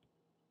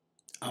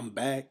I'm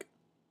back.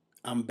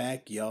 I'm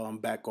back, y'all. I'm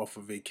back off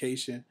of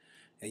vacation.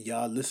 And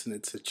y'all listening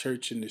to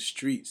Church in the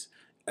Streets,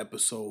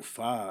 episode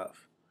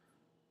 5.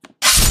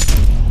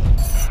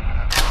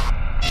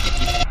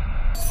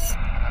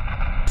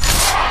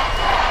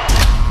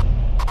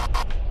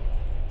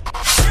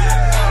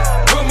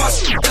 When my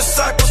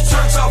disciples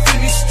turns off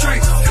in these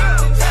streets,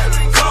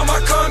 call my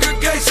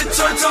congregation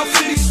turns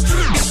off in these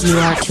streets. You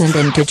are tuned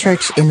into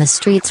Church in the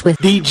Streets with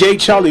DJ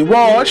Charlie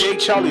Wash.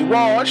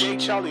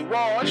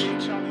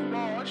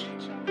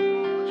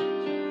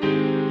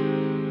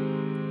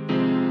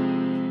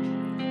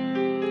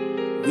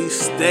 We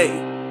stay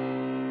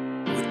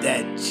with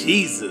that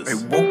Jesus.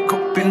 Hey, woke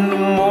up in the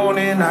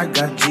morning, I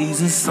got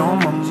Jesus on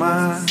my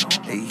mind.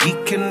 Hey, he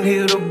can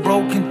heal the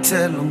broken,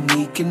 tell him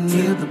he can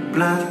heal the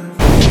blind.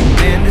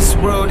 Man, this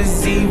world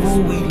is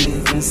evil, we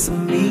live in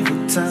some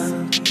evil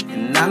times.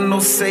 And I know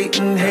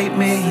Satan hate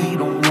me, he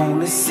don't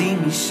wanna see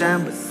me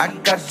shine. But I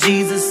got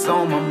Jesus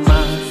on my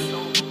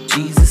mind,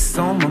 Jesus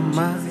on my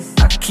mind.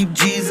 I keep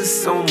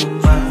Jesus on my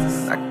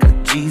mind, I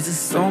got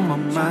Jesus on my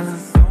mind.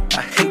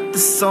 I hate the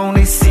song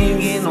they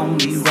singing,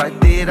 only right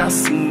there I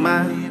sing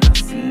mine.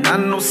 And I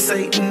know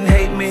Satan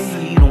hate me,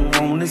 he don't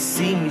wanna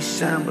see me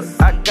shine. But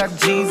I got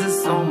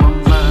Jesus on my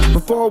mind.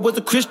 Before I was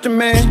a Christian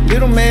man,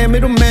 little man,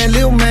 middle man,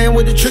 little man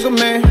with a trigger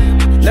man.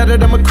 Now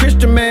that I'm a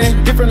Christian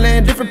man, different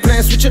land, different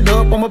plan, switch it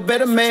up, I'm a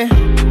better man.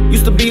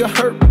 Used to be a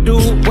hurt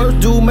dude, worst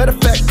dude, matter of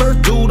fact,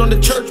 first dude on the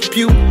church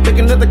pew.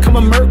 Thinking that they come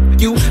and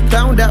murk you,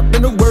 found out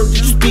in the words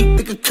you speak,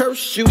 they could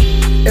curse you.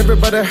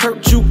 Everybody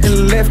hurt you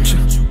and left you.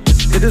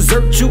 They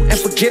desert you and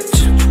forget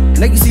you.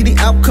 Now you see the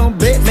outcome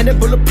bad. Man, that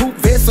bulletproof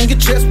vest on your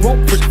chest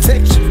won't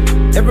protect you.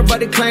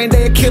 Everybody claim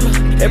they a killer.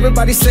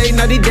 Everybody say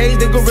 90 days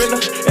they gorilla.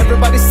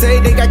 Everybody say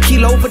they got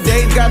kilo for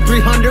days. Got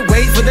 300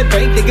 ways for the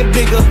bank, they get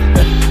bigger.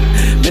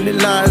 Many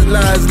lies.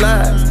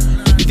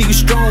 You think you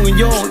strong in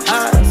your own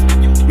eyes.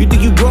 You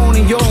think you grown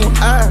in your own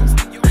eyes.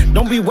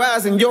 Don't be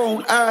wise in your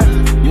own eyes.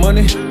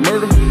 Money,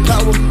 murder,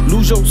 power,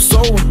 lose your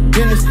soul,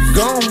 then it's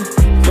gone.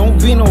 Don't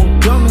be no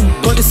dummy,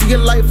 but to see your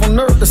life on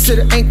earth, I said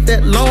it ain't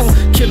that long.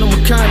 Kill them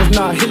with kindness,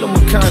 nah, heal them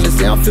with kindness.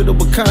 Yeah, I'm filled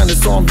with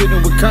kindness, so I'm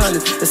building with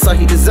kindness. That's how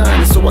he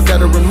designed it, so I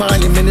gotta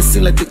remind him. Man, it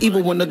seem like the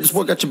evil one of this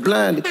world got you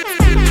blinded.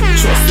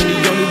 Trust in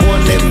the only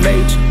one that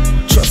made you.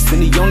 Trust in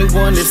the only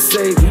one that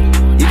saved you.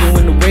 Even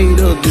when the weight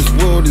of this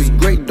world is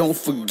great, don't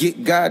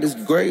forget God is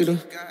greater.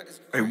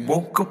 I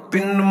woke up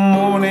in the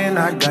morning,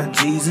 I got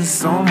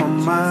Jesus on my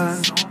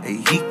mind. Hey,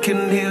 he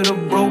can heal the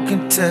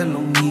broken, tell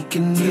him he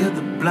can heal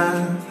the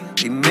blind.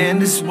 Hey man,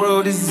 this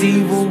world is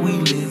evil, we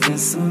live in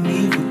some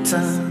evil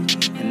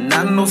times. And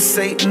I know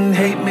Satan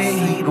hate me,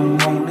 he don't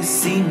wanna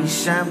see me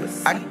shine. But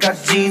I got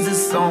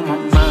Jesus on my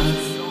mind,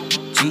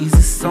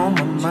 Jesus on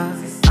my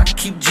mind. I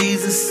keep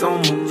Jesus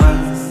on my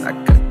mind, I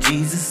got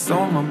Jesus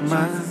on my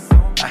mind.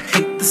 I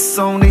hate the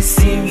song they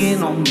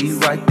singing, only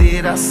right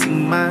there I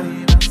sing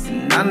mine.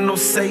 And I know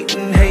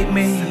Satan hate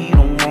me, he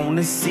don't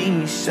wanna see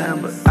me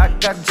shine. But I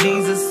got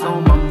Jesus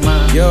on my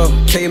mind. Yo,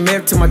 came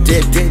married to my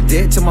dead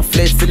to my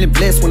flesh, feeling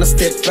blessed when I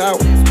step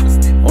out.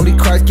 Only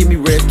Christ give me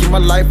rest, give my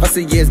life, I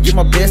say yes, give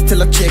my best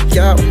till I check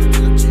out.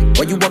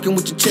 While you walking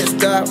with your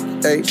chest out,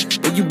 hey,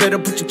 well you better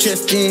put your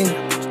chest in.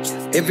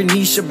 Every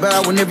knee shall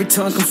bow and every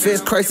tongue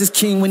confess Christ is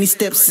king when he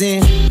steps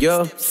in.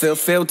 Yo,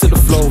 fell to the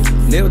floor,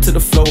 nailed to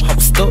the floor, I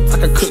was stuck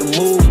like I couldn't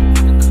move.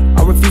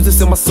 I refuse to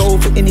sell my soul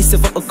for any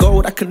silver or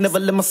gold. I could never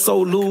let my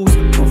soul lose.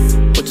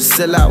 Bunch of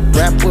sell-out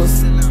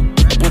rappers, a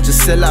bunch of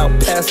sell-out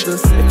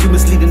pastors. If you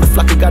misleading the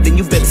flock of God, then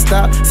you better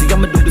stop. See,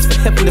 I'ma do this for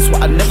heaven, that's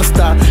why I never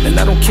stop. And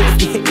I don't care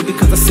if you hate me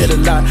because I said a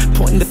lie.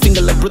 Pointing the finger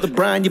like Brother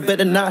Brian, you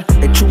better not.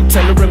 A true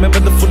teller, remember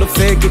the full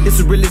affair. Get this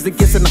as real as it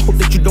gets, and I hope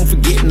that you don't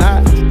forget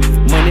not.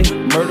 Money,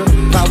 murder,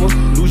 power,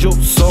 lose your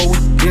soul,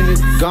 then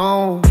it's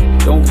gone.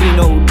 Don't be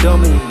no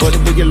dummy, but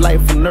it be your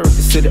life on earth.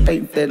 They said it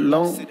ain't that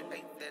long.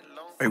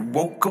 I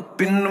woke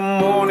up in the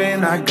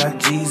morning, I got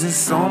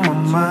Jesus on my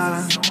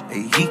mind.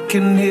 Hey, he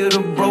can heal the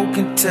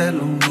broken, tell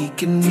him he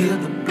can heal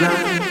the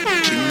blind.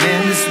 Hey,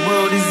 man, this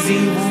world is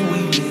evil, we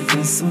live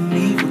in some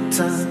evil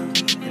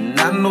times. And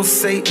I know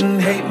Satan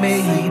hate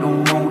me, he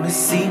don't wanna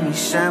see me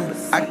shine. But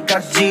I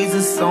got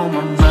Jesus on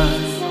my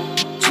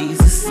mind,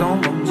 Jesus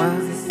on my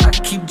mind. I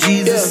keep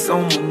Jesus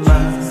on my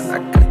mind, I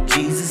got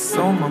Jesus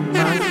on my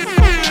mind.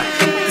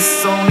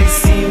 Song they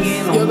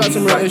singing on me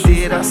right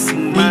there, I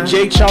sing mine.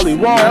 DJ Charlie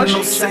Wash. I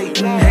know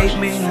Satan hate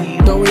me, he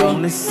don't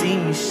wanna see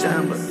me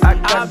shine. But I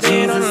got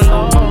Jesus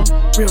on my mind.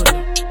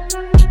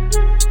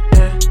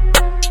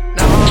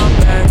 Now I'm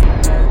back.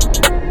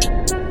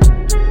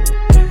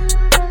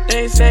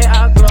 They say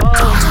I glow.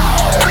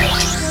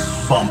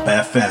 Bump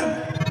FM.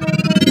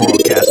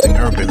 Broadcasting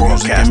urban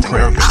music and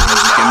praise.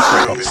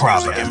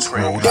 Providence,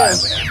 Rhode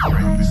Island.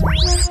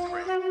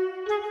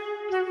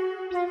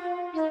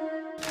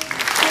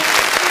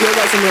 You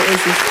got some real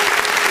issues.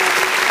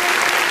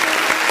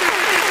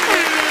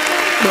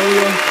 No,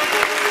 yeah.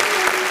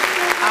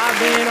 I've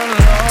been on the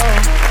low.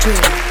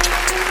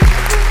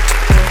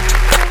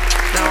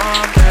 Now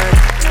I'm back.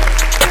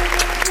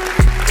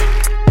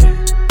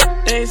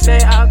 They say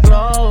I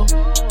glow.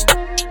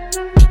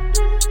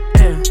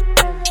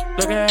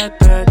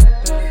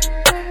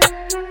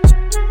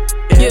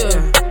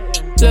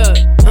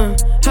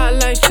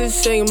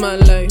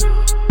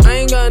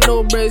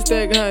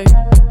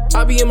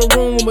 I be in my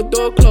room with my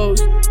door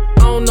closed.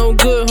 I don't know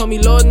good,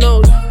 homie, Lord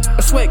knows.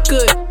 I sweat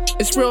good,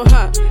 it's real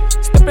hot.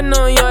 Stepping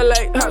on y'all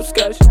like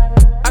hopscotch.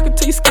 I can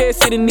tell you scared,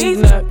 see the knees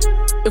knock.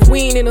 If we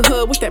ain't in the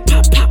hood, what's that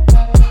pop pop?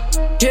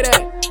 Hear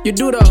that? You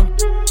do though.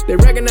 They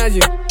recognize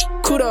you.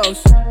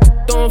 Kudos.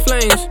 Throwing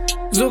flames.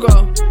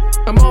 Zuko.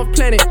 I'm off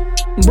planet.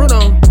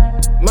 Bruno.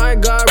 My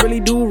God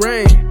really do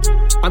rain.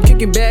 I'm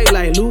kicking back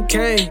like Luke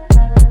Kane.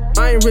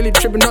 I ain't really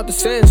tripping off the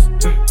sense.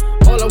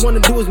 All I wanna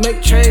do is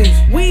make change.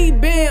 We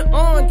been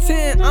on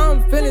 10,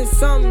 I'm feeling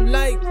something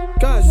like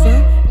God,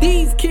 son.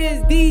 These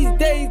kids these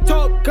days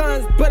talk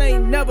guns, but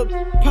ain't never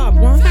pop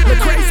one. The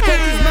crazy spoke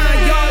his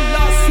mind, y'all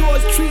lost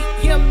yours. Treat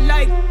him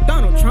like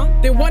Donald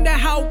Trump. They wonder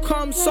how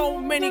come so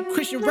many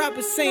Christian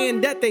rappers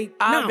saying that they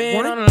not been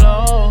one. On the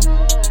low.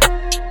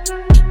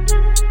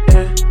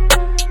 Yeah.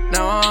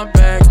 Now I'm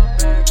back.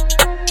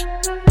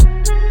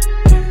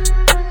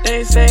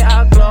 They say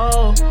I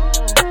glow.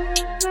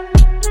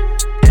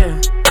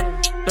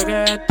 Look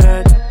at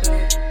that.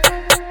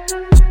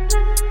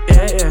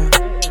 Yeah.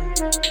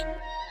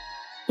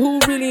 Who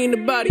really in the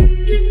body?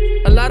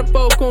 A lot of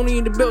folk only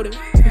in the building.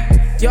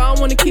 Y'all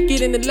wanna kick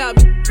it in the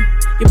lobby.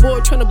 Your boy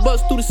tryna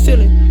bust through the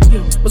ceiling.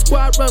 My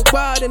squad run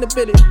wild in the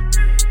village.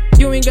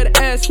 You ain't gotta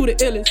ask who the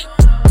illest.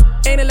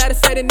 Ain't allowed to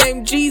say the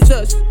name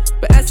Jesus,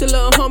 but ask your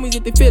little homies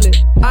if they feel it.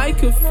 I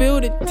could feel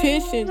the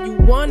tension. You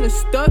wanna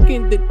stuck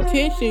in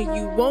detention.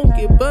 You won't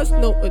give us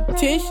no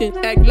attention.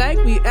 Act like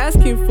we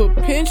asking for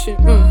pension.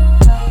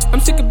 I'm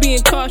sick of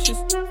being cautious.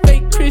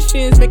 Fake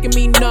Christians making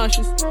me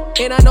nauseous.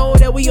 And I know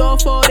that we all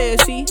fall there,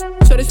 see?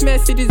 So this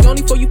message is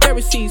only for you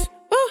Pharisees.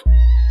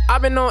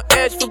 I've been on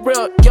edge for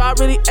real. Y'all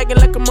really acting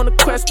like I'm on a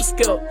quest for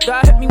skill.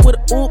 God hit me with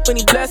a oop and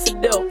he blessed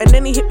a deal. And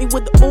then he hit me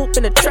with the oop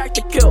and the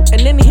tractor kill. And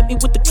then he hit me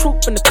with the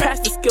truth and the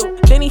pastor skill.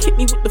 Then he hit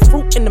me with the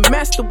fruit and the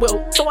master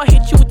will. So I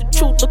hit you with the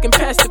truth looking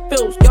past the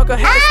fills. Y'all can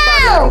have the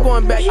spotlight. I'm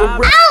going back. Ow,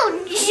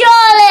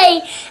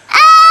 Charlie!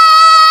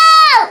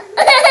 Ow!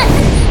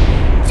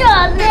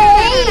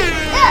 Charlie!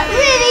 That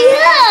really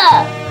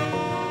hurt!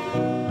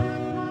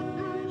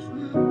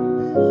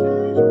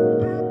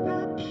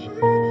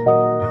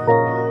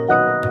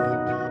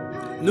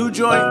 New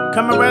joint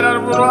coming right out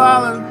of Rhode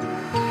Island.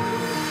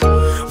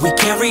 We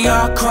carry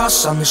our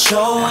cross on the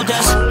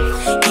shoulders,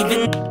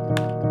 even.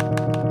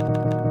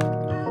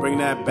 Bring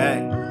that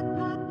back.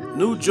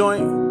 New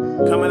joint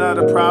coming out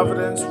of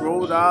Providence,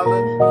 Rhode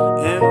Island.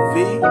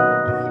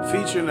 MV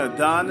featuring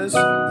Adonis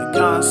and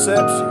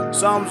Concepts,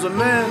 Psalms of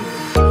Men.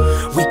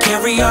 We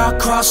carry our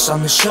cross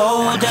on the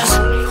shoulders,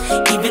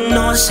 even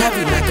though it's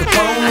heavy like a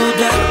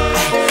boulder.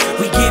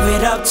 We give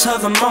it up to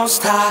the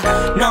Most High,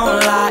 no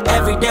lie.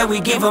 Every day we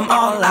give Him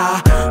all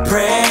our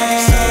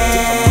praise.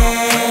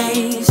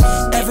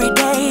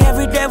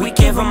 Every day we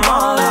give Him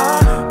all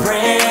our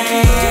praise.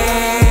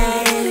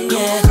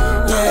 Yeah.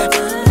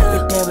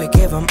 Every day we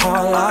give Him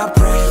all our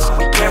praise.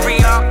 We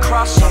carry our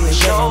cross on the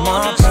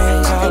shoulders,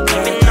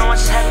 even though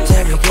it's heavy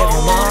like a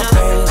boulder.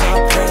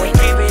 We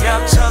give it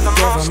up to the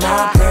Most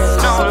High,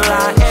 no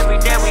lie. Every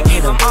day we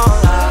give Him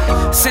all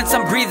our. Since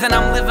I'm breathing,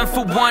 I'm living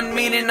for one,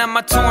 meaning I'm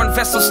a torn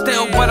vessel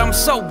still, but I'm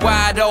so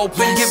wide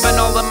open, giving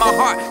all of my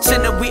heart.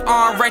 Sinning we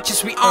aren't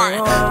righteous, we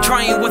aren't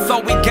trying with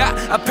all we got.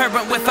 A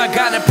parent with a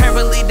God,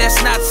 apparently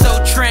that's not so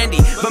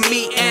trendy. But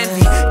me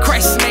envy,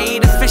 Christ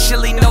made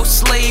officially no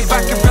slave.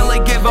 I can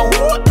really give a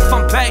whoop if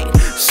I'm paid.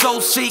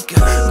 Soul seeker,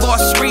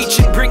 lost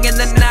reaching, bringing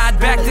the nod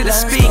back to the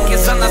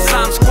speakers. On the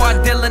Psalm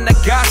squad, dealing the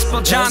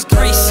gospel. John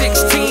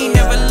 3:16,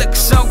 never looks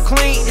so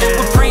clean.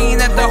 We're praying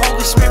that the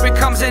Holy Spirit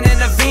comes and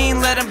intervene.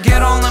 Let Him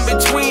get all in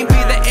between.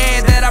 Be the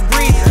air that I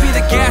breathe, be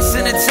the gas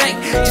in the tank.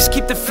 Just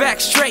keep the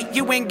facts straight.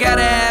 You ain't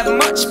gotta have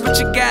much, but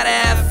you gotta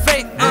have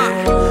faith.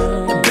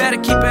 You better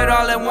keep it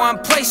all in one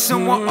place,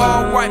 and we're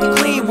all white and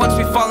clean once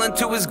we fall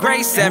into His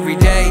grace every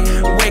day.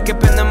 Wake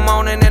up in the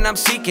morning and I'm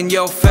seeking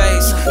Your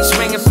face.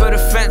 Swinging for the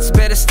fence,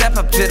 better step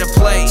up to the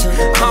plate.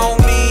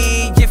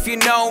 Homie, if you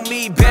know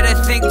me, better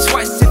think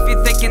twice if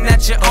you're thinking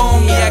that you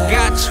own me. I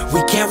got you.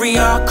 We carry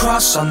our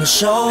cross on the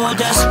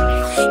shoulders,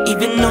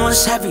 even though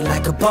it's heavy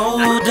like a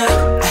boulder.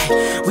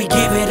 We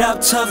give it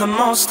up to the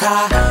Most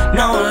High,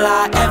 no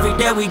lie. Every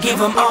day we give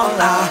Him all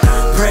our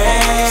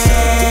praise.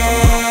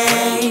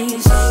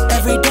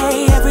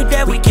 Every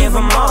day we give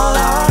Him all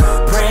our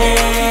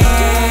praise.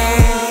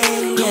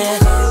 Yeah.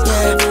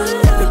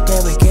 Every day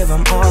we give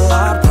Him all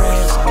our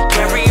praise. We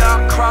carry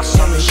our cross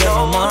on the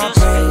shoulders,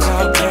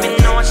 even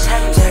though it's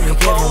heavy like a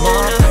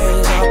boulder.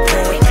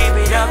 We give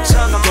it up to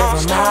the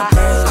Most High,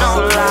 no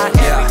lie.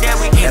 Every day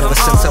we give Him all our praise. Ever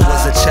since I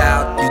was a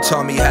child, you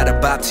taught me how to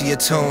bop to your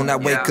tune. I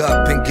wake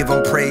up and give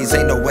Him praise,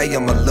 ain't no way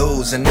I'ma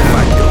lose. And if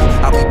I do,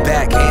 I'll be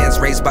back, hands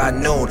raised by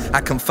noon.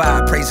 I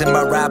confide, praising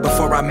my ride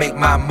before I make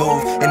my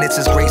move. And it's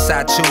His grace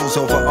I choose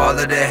over all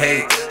of the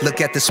hate.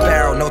 Look at the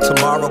sparrow, no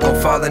tomorrow gon'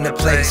 fall into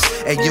place.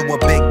 And you a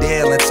big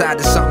deal, inside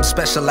is something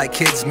special like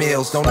kids'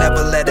 meals. Don't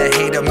ever let a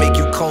hater make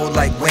you cold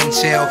like wind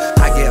chill.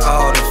 I get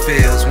all the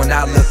feels when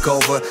I look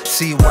over,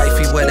 see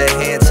wifey with her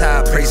hands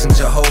high, praising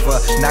Jehovah.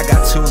 And I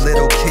got 2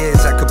 little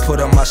kids I could put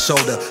on my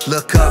shoulder.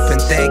 Look up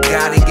and thank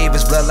God He gave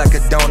His blood love like a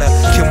donor.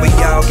 Can we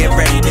all get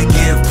ready to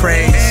give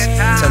praise?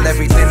 Tell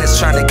everything that's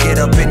trying to get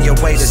up in your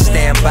way to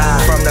stand by.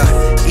 From the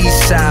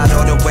east side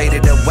all the way to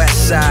the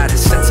west side.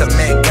 It's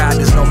sentiment, God,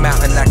 there's no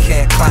mountain I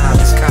can't climb.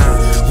 It's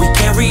calm. We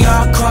carry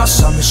our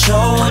cross on the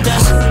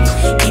shoulders,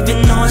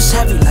 even though it's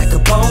heavy like a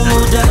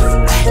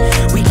boulder.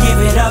 We give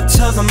it up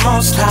to the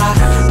Most High,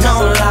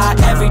 no lie.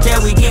 Every day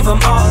we give Him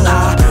all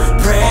our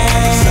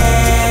praise.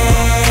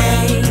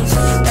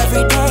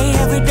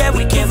 Every day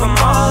we give Him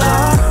all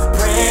our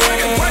praise.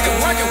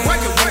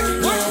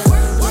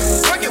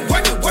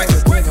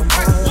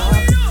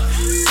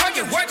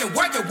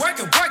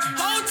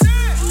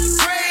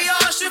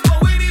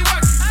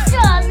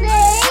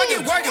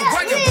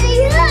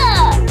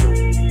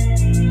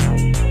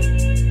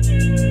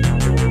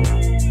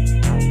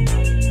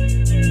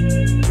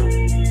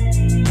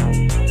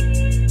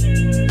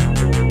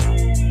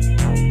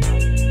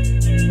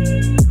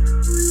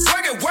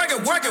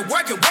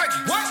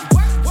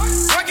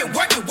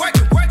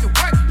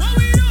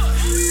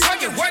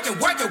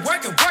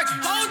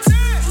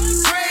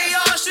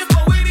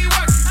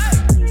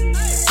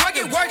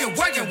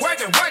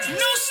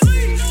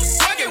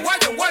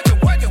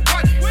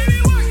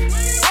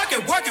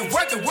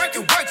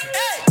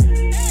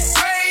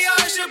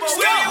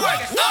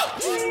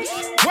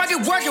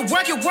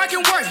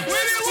 Working.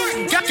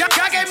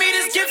 God gave me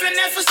this gift and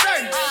that's for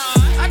certain.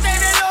 I think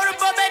that Lord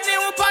above that then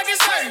with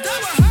pockets hurting.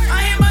 I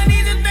hit my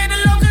knees and thank the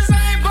Lord cause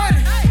I ain't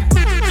burning.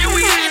 Yeah,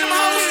 we had them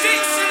whole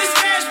sticks in the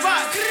stash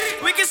box.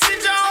 We can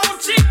send your own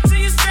chick to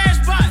your stash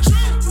box.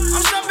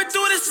 I'm jumping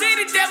through the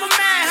city, devil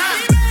mad, huh?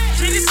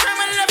 She just turned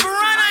my left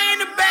around, I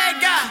ain't a bad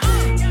guy.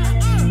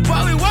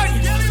 While we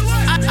working,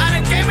 I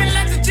done gave me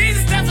life to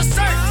Jesus, that's for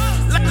certain.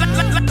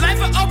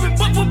 Life an open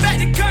book, put back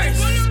the curse.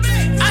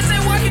 I say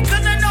working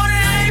cause I know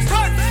that I ain't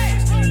perfect.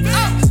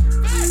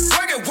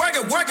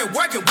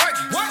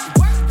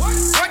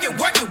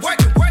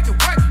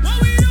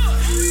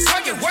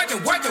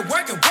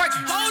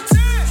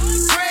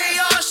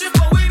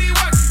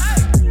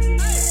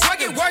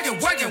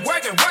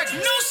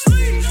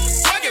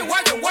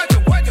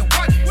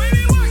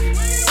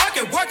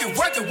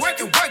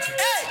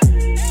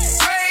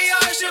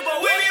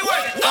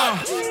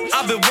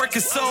 I've been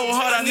working so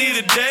hard, I need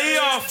a day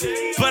off.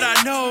 But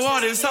I know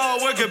all this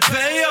hard work could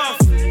pay off.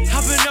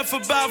 I've been up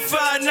for about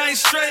 5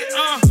 nights straight,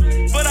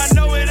 but I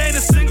know it ain't a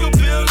single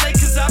bill late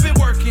cause I've been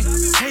working.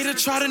 Hater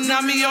try to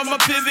knock me off my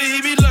pivot,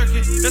 he be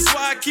lurking. That's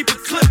why I keep a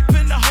clip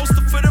in the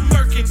holster for the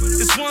murking.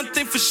 It's one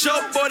thing for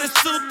sure, boy, it's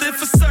 2 things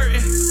for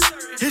certain.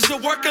 Is your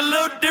work a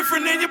little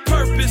different than your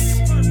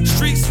purpose?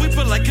 Street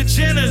sweeper like a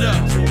janitor,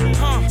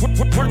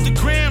 work the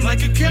gram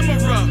like a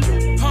camera,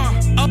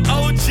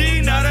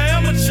 OG, not an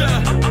amateur.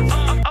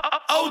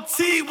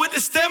 OT with the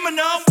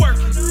stamina, I'm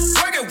working.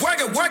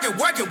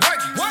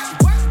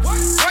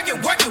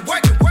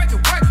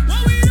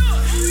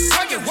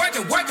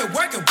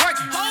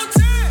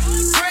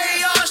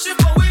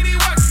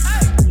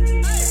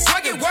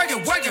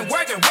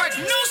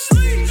 Working. No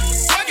sleep.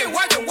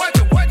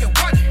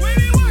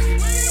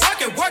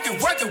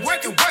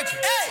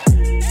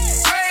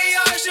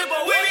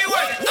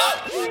 Working.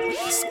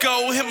 Let's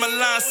go, hit my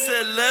line,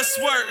 said let's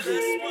work.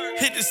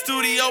 Hit the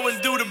studio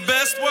and do the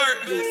best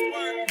work.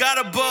 God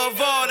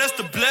above all, that's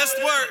the blessed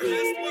work.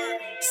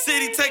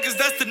 City takers,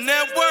 that's the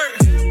network.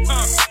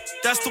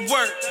 That's the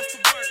work.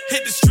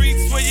 Hit the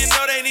streets where you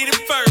know they need it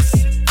first.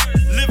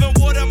 Living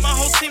water, my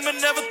whole team will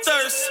never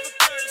thirst.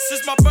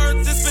 Since my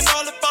birth, it's been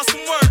all about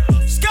some work.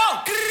 Let's go!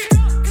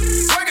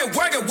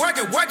 Work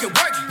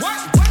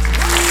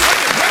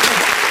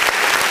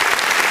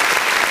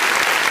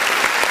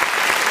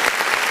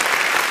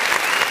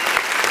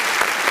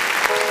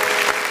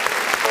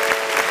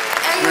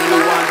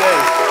it.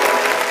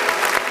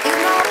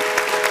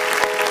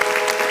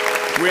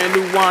 Brand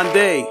new one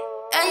day.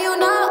 And you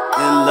know,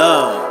 in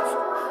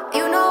love.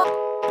 You know.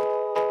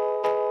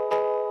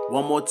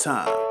 One more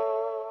time.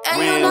 And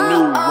brand you know,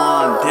 new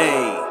one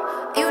day.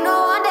 You know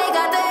one day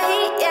got the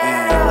heat,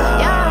 yeah.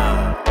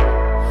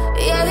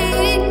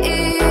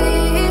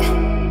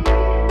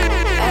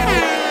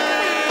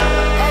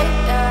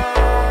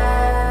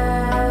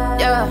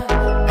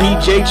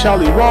 DJ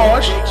Charlie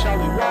Walsh.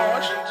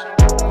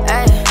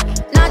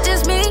 Not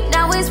just me,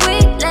 now it's we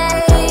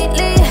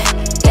lately.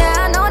 Yeah,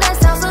 I know that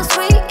sounds so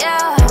sweet,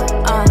 yeah.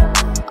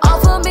 All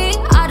for me,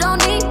 I don't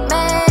need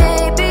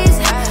maybes.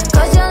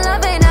 Cause your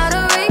love ain't out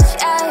of reach,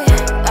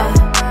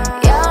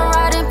 yeah, I'm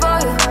riding for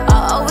you.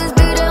 I'll always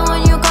be there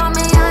when you call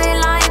me, I ain't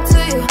lying to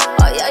you.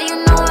 Oh yeah, you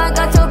know I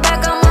got your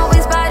back, I'm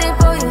always fighting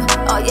for you.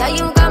 Oh yeah,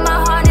 you got my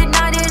heart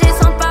ignited, it's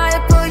on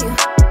fire for you.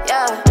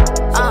 Yeah,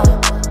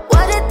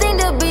 what a thing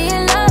to be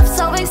in love,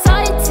 so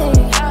exciting.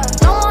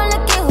 No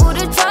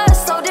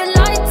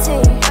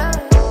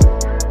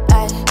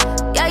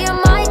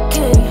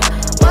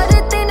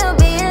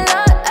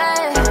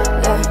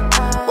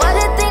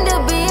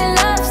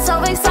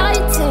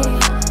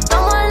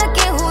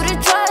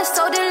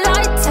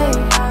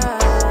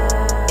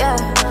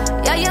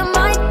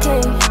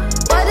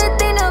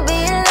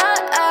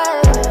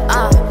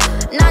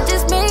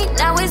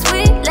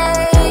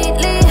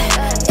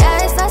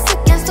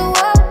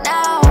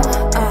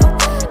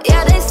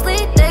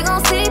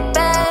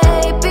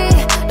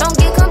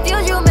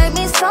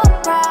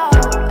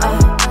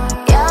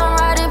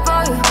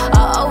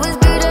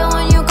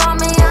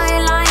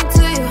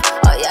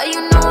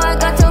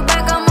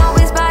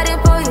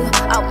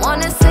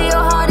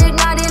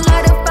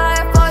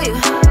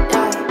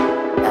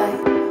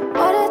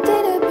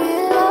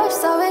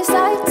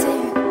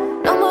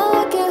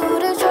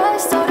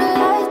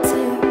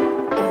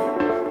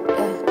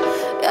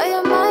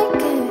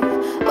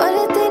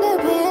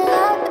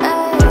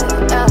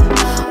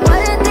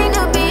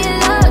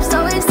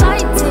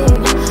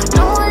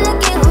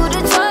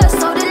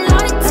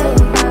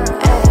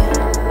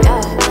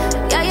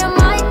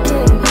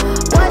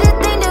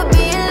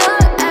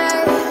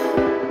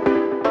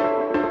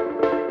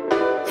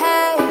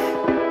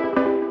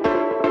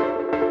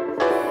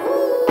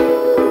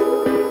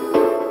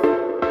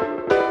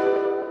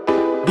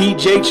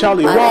DJ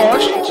Charlie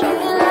Wash.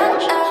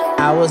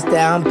 I was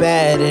down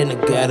bad in the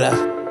gutter.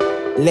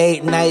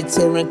 Late night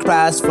tearing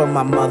cries from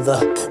my mother.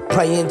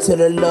 Praying to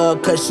the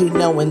Lord cause she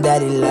knowing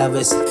that he love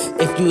us.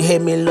 If you hear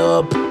me,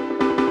 Lord.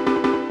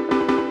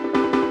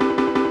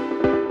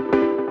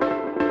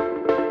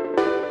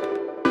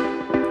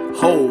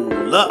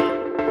 Hold up.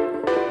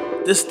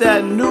 This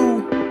that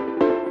new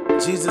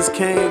Jesus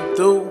came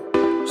through.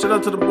 Shout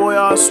out to the boy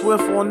R.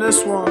 Swift on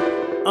this one.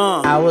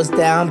 I was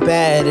down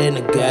bad in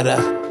the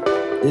gutter.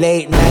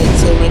 Late night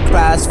tearing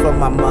cries from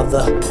my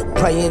mother.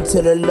 Praying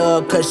to the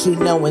Lord cause she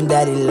knowing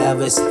that he love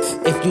us.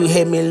 If you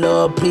hear me,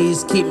 Lord,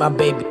 please keep my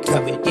baby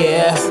covered,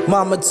 yeah.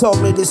 Mama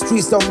told me the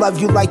streets don't love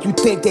you like you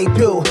think they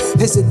do.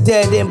 It's a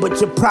dead end, but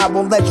your pride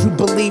won't let you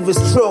believe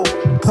it's true.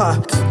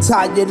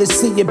 Tired to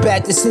see your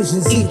bad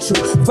decisions eat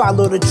you.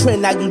 Follow the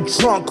trend, now you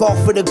drunk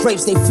off of the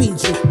grapes they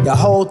feed you. The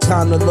whole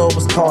time the Lord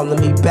was calling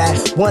me back.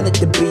 Wanted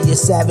to be a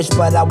savage,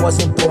 but I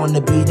wasn't born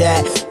to be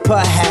that.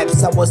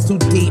 Perhaps I was too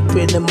deep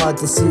in the mud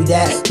to see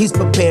that. He's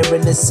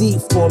preparing a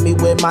seat for me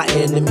where my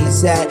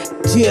enemies at.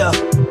 Yeah.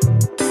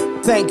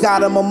 Thank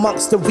God I'm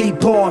amongst the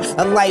reborn.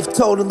 A life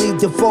totally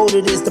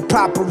devoted is the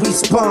proper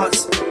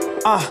response.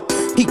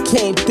 He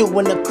came through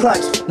in the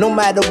clutch. No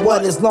matter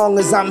what, as long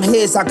as I'm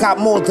his, I got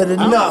more than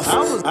enough.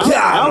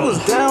 I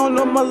was down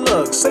on my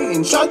luck.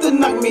 Satan tried to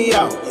knock me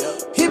out.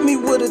 Hit me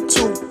with a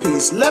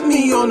 2-piece, left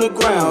me on the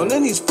ground.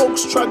 And these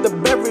folks tried to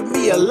bury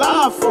me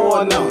alive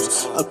for an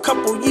ounce. A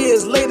couple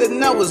years later,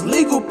 now it's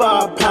legal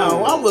by a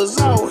pound. I was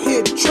out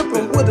here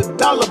tripping with a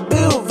dollar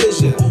bill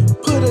vision.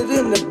 Put it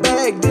in the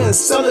bag, then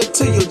sell it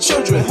to your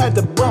children. Had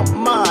to bump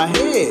my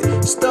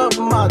head, stub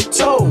my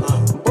toe,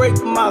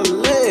 break my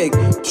leg,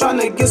 trying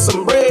to get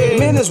some bread.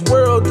 Man, this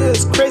world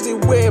is crazy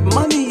where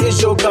money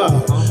is your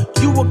God.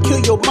 You will kill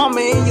your mama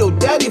and your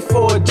daddy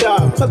for a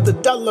job. Cause the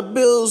dollar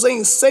bills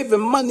ain't saving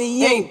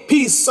money, ain't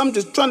peace. I'm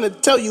just trying to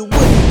tell you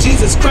what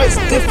Jesus Christ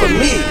did for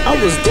me. I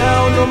was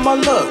down on my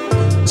luck.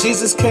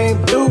 Jesus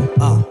came through,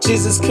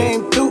 Jesus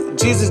came through,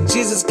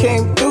 Jesus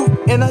came through.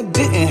 And I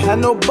didn't have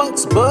no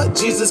bucks, but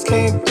Jesus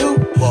came through.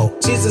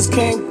 Jesus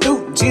came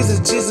through,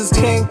 Jesus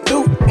came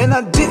through. And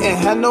I didn't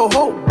have no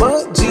hope,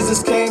 but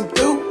Jesus came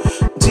through.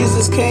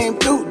 Jesus came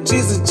through,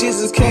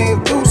 Jesus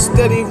came through.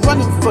 Steady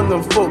running from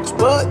them folks,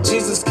 but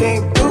Jesus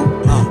came through.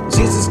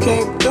 Jesus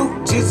came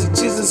through,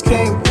 Jesus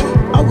came through.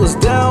 I was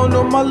down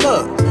on my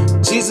luck.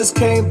 Jesus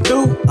came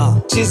through,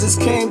 Jesus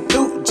came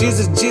through,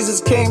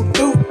 Jesus came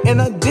through.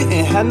 And I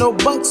didn't have no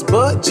bucks,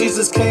 but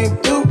Jesus came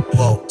through.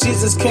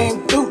 Jesus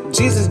came through,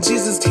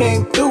 Jesus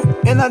came through.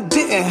 And I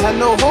didn't have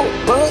no hope,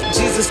 but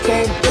Jesus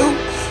came through.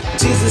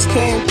 Jesus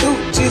came through,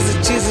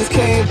 Jesus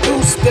came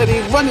through.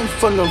 Steady running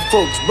from them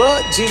folks,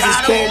 but Jesus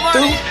came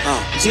through.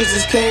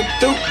 Jesus came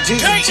through,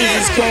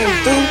 Jesus came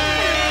through.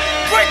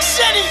 Brick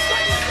City,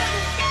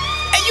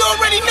 and you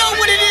already know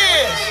what it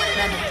is.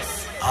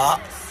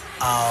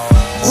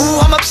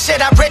 Ooh, I'm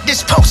upset. I read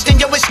this post and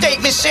your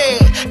statement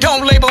said,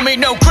 don't label me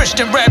no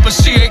Christian rapper,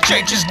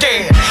 CHH is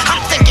dead.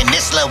 I'm thinking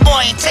this little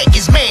boy ain't take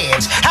his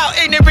meds. How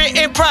ignorant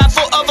and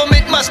prideful of him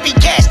it must be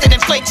gas that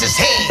inflates his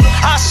head.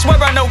 I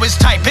swear I know his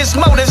type, his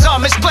motives are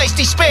misplaced.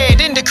 He spared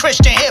into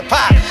Christian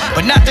hip-hop,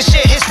 but not to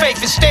share his faith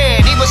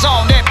instead. He was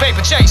on that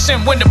paper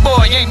chasing when the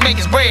boy ain't make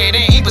his bread.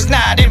 And he was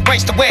not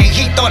embraced the way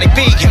he thought he'd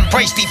be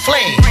embraced, he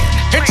fled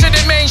into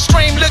the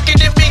mainstream, looking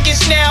the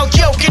biggest now,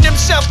 yoking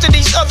himself to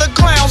these other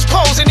clowns,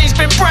 posing he's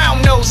been brown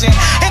nosing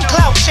and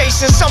clout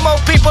chasing. Some old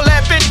people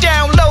have been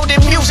downloading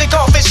music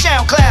off his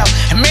SoundCloud,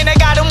 and man, they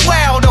got him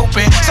wild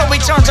open. So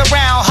he turns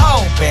around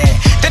hoping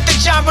that the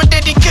genre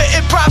that he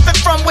couldn't profit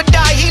from would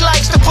die. He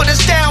likes to put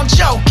us down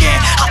joking.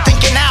 I'm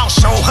thinking I'll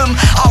show him,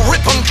 I'll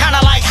rip him, kinda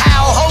like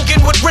how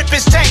Hogan would rip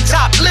his tank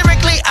top.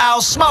 Lyrically,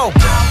 I'll smoke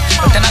him,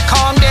 but then I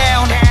calm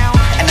down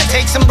and I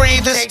take some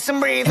breathers, and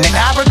then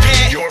I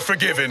repent. You're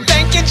forgiven.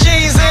 Thank you,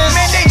 Jesus.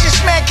 Man, they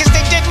just mad cause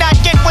they did not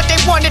get what they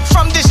wanted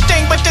from this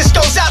thing, but this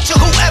goes out to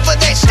whoever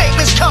that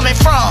statement's coming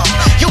from.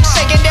 You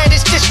saying that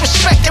it's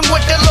disrespecting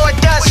what the Lord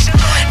does.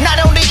 Not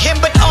only him,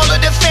 but all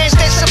of the fans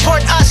that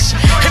support us.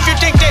 If you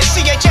think that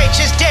CHH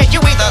is dead,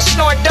 you either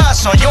snort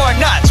dust or you're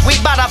nuts. We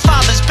bout our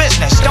Father's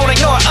business, don't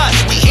ignore us,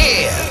 we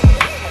here.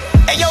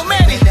 Hey yo,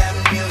 Manny,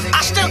 I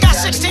still got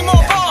 16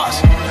 more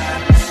bars.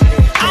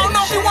 I don't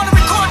know if you wanna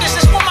record this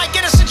one might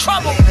get us in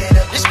trouble.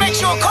 This makes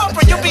you a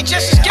culprit, you'll be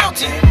just as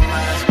guilty.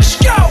 Let's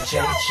go!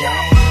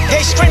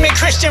 They screaming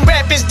Christian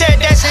rap is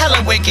dead, that's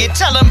hella wicked.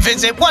 Tell them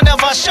visit one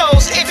of our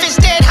shows. If it's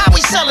dead, how we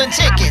selling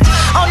tickets?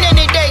 On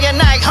any day or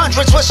night,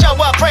 hundreds will show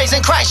up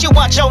praising Christ. You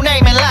want your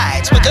name in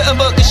lights. We couldn't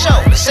book a show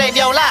to save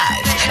your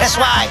life. That's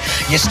why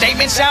your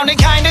statement sounded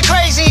kinda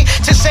crazy.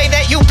 To say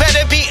that you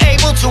better be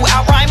able to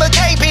outrhyme a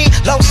KB.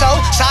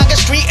 Loso, Saga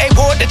Street,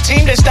 A-Ward, the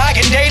team that's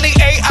dying daily.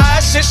 AI,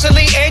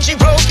 Sicily, Angie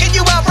Rose, can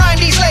you outrhyme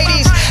these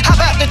ladies? How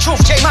about the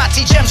truth, J.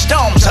 Monty,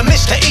 Gemstones, or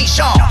Mr.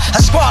 Eshawn?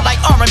 A squad like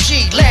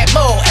RMG,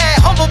 Lambo, and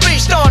Humble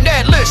Beast on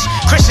that list.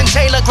 Chris and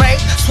Taylor Gray,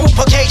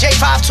 Swooper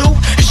KJ52.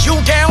 Is you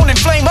down and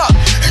flame up?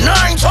 And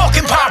I ain't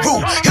talking Paru.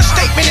 Your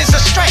statement is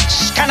a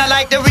stretch, kinda like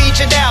like to read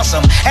your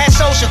Dowsome at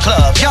Social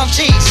Club. Young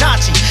T,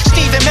 Santi,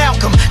 Stephen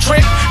Malcolm, Trip,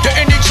 the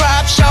Indie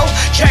Tribe Show,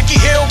 Jackie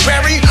Hill,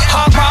 Berry,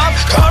 Hot Mob,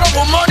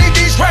 Carnival Money,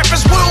 these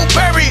rappers will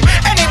bury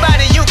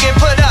anybody you can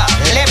put up.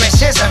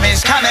 Lyricism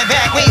is coming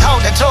back, we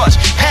hold the torch,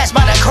 pass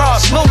by the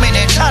cross, movement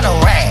in tunnel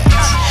rats.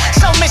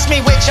 So miss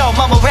me with your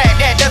mumble rap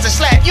that doesn't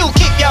slap. You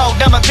keep your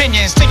dumb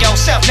opinions to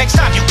yourself next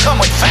time you come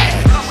with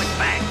facts.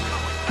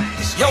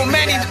 Yo,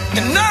 Manny,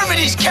 the nerve of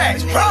these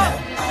cats, bro.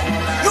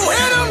 You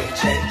hear them?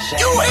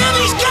 You hear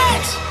these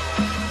cats?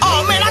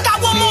 Oh, man, I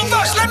got one more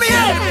verse. Let me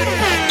hear them.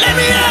 Let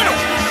me hear them.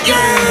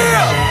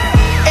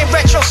 Yeah! In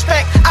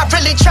retrospect, I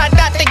really try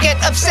not to get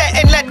upset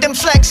and let them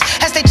flex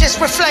as they just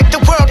reflect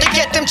the world to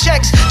get them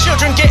checks.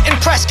 Children get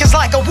impressed cause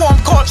like a warm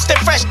corpse, they're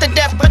fresh to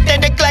death, but they're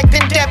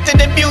neglecting depth in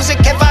the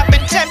music. Have I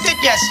been tempted?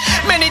 Yes.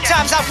 Many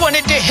times I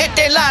wanted to hit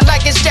their line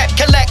like it's debt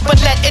collect, but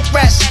let it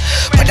rest.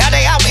 But now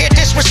they out here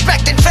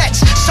disrespecting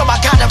vets, so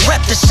I gotta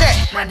rep the set.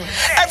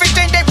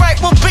 Everything they write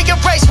will be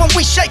erased when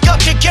we shake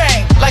up your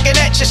game like an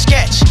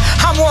etch-a-sketch.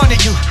 I'm warning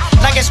you,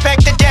 like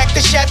Inspector Deck,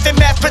 the chef and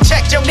meth,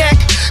 protect your neck,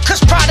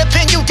 cause pride will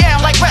pin you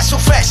down like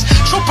WrestleFest.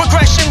 True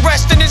progression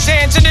rests in his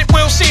hands and it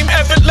will seem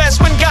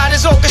effortless when God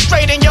is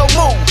orchestrating your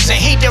moves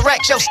and he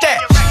directs your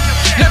steps.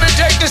 Let me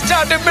take this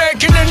time to make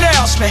an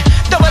announcement.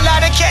 Though a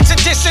lot of cats are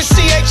dissing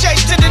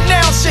CHH to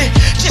denounce it,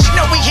 just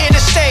know we here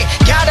to stay.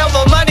 God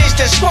over money's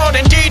the squad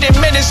indeed in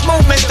menace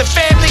movements. The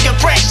family of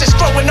branch that's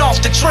growing off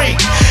the tree.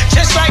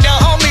 Just like the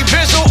homie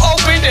Bizzle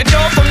opened the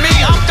door for me,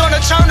 I'm gonna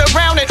turn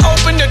around and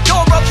open the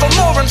door up for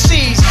more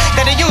MCs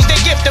that'll use their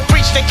gift to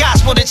preach the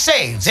gospel that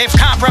saves. If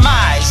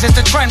compromise is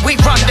the trend, we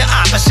run the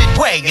opposite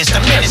way. It's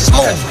the menace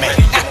movement.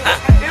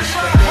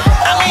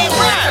 I mean,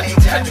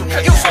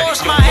 bro, you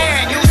forced my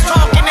hand. You was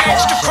talking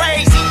extra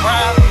crazy, bro.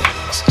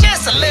 It's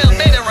just a little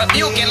bit of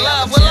rebuke and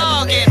love. We'll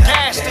all get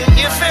past it.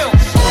 You feel me?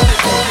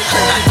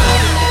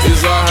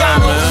 It's alright,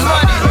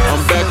 man.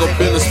 I'm back up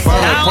in the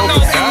spot like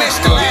Poker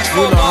Dot.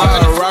 You know how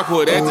to rock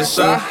with Acting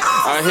Shy.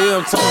 I hear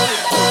him talk.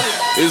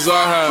 It's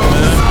alright,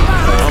 man.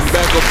 I'm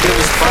back up in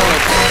the spot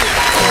like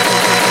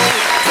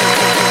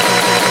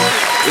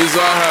It's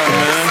alright,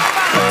 man.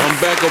 I'm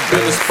back up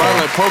in the spot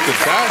like Poker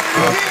Dot.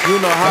 You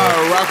know how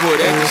I rock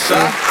with Acting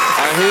Shy.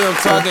 I hear him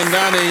talking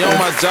down there on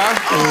my job.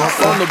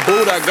 From the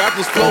boot, I got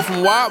this flow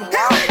from WAP.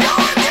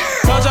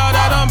 Told y'all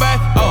that I'm back.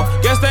 Oh,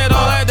 guess they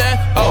don't like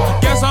that. Oh,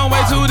 guess I'm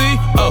way too deep.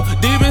 Oh,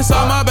 deep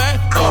inside my back.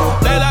 Oh,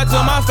 they lie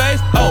to my face.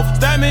 Oh,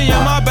 stab me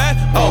in my back.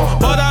 Oh,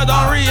 but I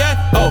don't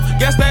react. Oh,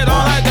 guess they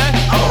don't like that.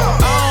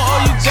 Oh, I don't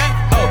owe you jack.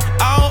 Oh,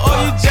 I don't owe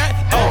you jack.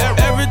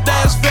 Oh, every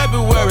day is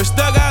February.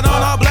 Still got on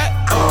all black.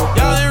 Oh,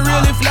 y'all ain't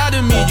really fly to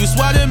me. You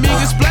swatted me,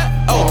 get splat.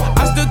 Oh,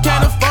 I still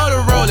can't afford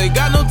a roll. They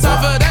got no time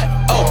for that.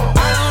 Oh,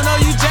 I don't know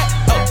you jack.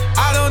 Oh,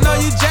 I don't know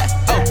you jack.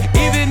 Oh,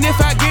 even if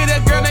I get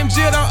a girl named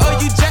Jill, don't owe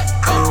you jack.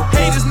 Oh,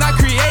 haters not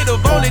creative.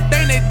 Only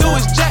thing they do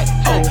is jack.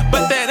 Oh,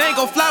 but that ain't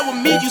gon' fly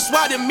with me. You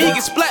swatted me,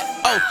 get splat.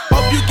 Oh,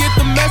 hope you get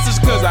the message,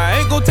 cause I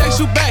ain't gon' text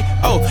you back.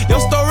 Oh, your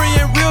story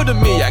ain't real to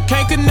me. I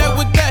can't connect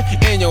with that.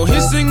 And your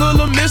hit single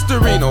a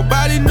mystery.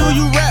 Nobody knew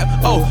you rap.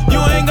 Oh, you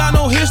ain't got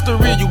no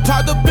history. You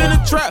popped up in a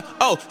trap.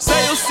 Oh, say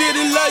your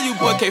city love you,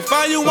 but can't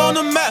find you on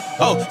the map.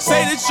 Oh,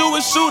 say that you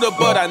a shooter,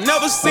 but I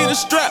never seen a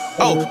strap.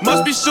 Oh,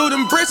 must be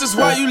shooting bricks, that's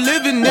why you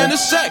living in a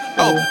shack.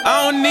 Oh,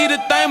 I don't need a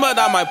thing, but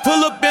I might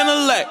pull up in a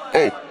lack.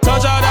 Oh,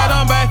 told y'all that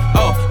I'm back.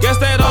 Oh, guess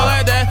they don't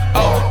like that.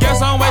 Oh,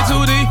 guess I'm way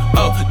too deep.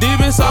 Oh, deep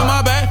inside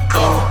my back.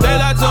 Oh, they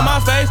lie to my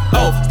face.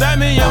 Oh, stab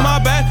me in my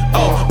back.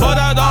 Oh, but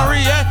I don't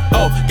react.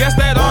 Oh, guess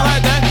they don't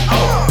like that. Oh,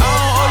 I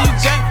don't owe you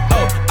jack.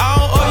 Oh, I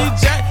don't owe you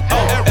jack.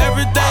 Oh,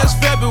 every day is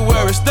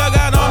February. Still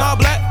got on all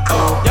black.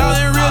 Oh, y'all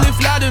ain't really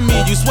fly to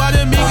me. You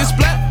swatted me, get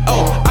splat.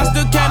 Oh, I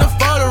still can't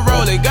afford a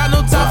roll. They got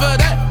no time for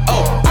that.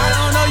 Oh, I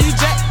don't know you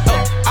jack.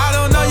 Oh, I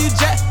don't know you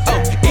jack. Oh,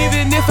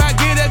 even if I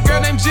get a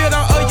girl named Jill,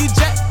 don't owe you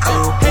jack.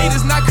 Oh,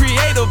 haters not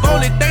creative.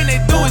 Only thing they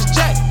do is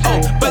jack. Oh,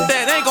 but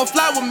that ain't gon'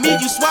 fly with me.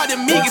 You swatted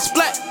me, get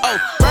splat. Oh,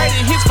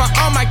 writing hits for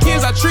all my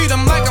kids. I treat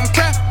them like I'm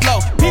crap low.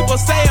 People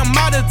say I'm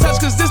out of touch,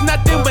 cause there's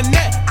nothing but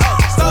net. Oh,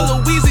 so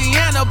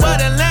Louisiana,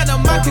 but Atlanta,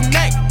 my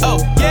connect. Oh,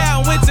 yeah,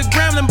 I went to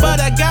Grambling, but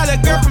I got a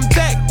girl from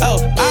Tech.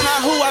 Oh, I know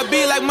who I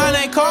be like my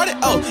name Carter.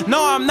 Oh,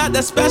 no, I'm not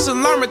that special,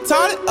 I'm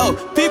retarded. Oh,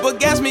 people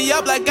gas me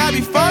up like I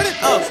be farted.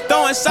 Oh,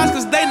 throwing shots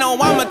cause they know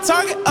I'm a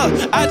target. Oh,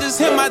 I just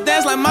hit my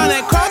dance like my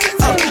name Carter.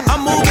 Oh,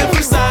 I'm moving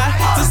from side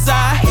to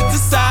side, to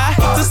side,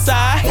 to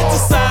side, to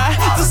side,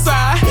 to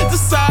side, to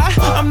side.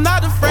 I'm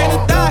not afraid to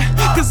die,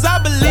 cause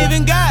I believe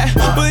in God.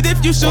 But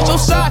if you shoot your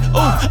shot,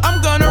 oh,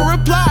 I'm gonna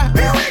reply.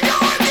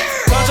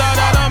 Told y'all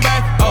that I'm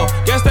back. Oh,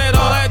 guess they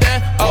don't like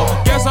that. Oh,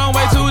 guess I'm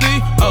way too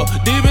deep. Oh,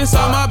 deep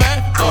inside my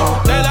back.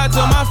 Oh, they lie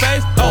to my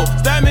face. Oh,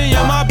 stab me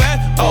in my back.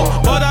 Oh,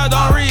 but I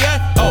don't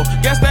react. Oh,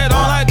 guess they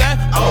don't like that.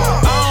 Oh,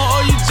 I don't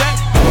owe you jack.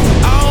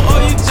 I don't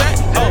owe you jack.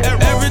 Oh,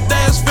 every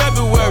day is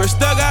February.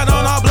 Still got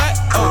on all black.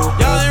 Oh,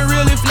 y'all ain't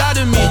really fly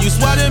to me. You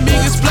swatted me,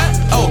 get splat.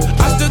 Oh,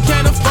 I still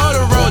can't afford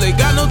a roll. They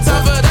got no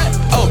time for that.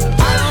 Oh,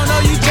 I don't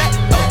know you jack.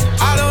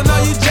 Oh, I don't know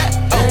you jack.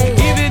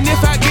 Oh, even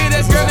if I get a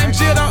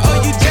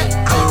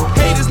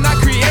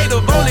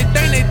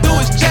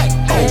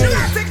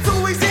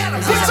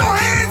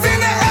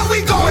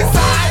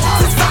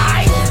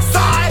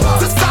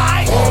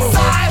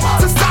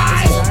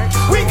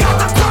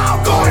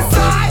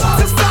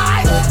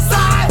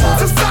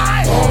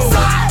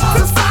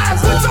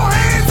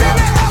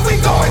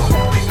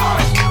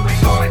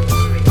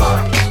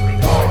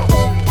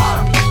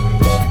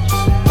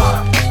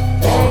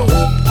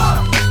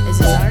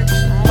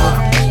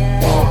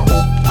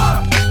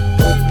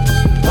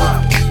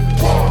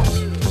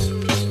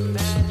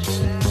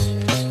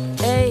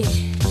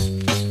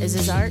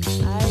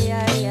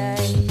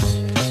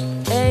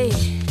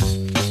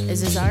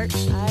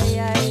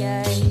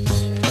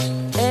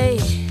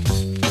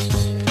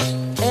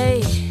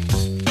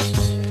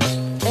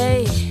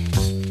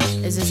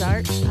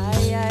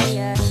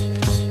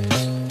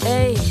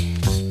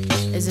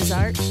Is this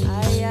art?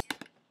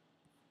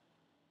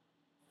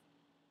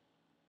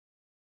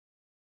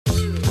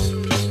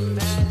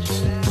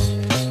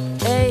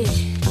 Hey.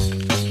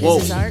 Whoa.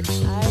 Is this art?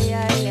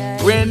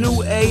 Brand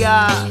new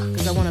AI.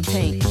 Cause I wanna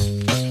paint.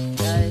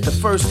 The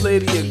first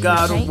lady of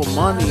God over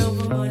money.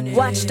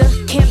 Watch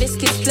the canvas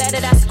get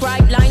splattered. I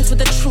scribe lines with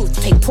the truth.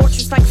 Paint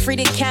portraits like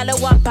Frida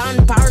Kahlo. I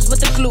bind bars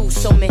with the glue.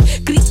 So me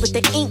grease with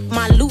the ink,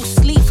 my loose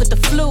sleeve with the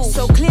flu.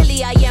 So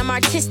clearly I am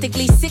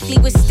artistically sickly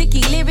with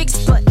sticky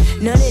lyrics, but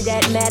none of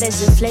that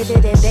matters. The flavor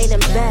that made them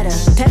better.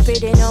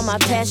 Peppered in all my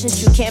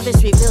passions, true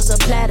canvas reveals a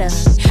platter.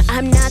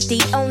 I'm not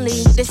the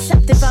only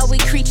deceptive. Are we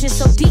creatures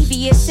so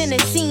devious in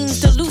it seems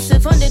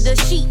delusive under the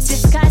sheets?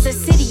 Disguise a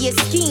city of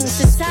schemes.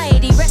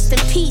 Society rest in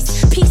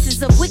peace.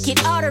 Pieces of wicked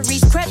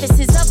arteries,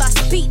 crevices of our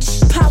speech.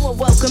 Power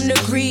welcome to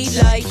greed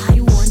like I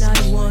want.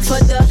 For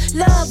the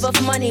love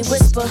of money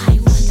whisper I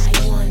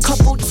want.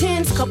 Couple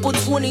tens, couple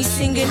 20s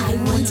singing I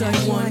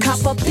want.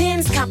 Copper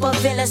pins, copper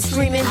villa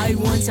screaming I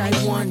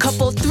want.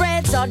 Couple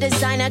threads, all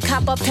designer,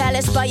 copper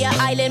palace by your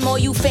island. More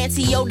you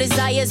fancy your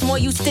desires, more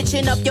you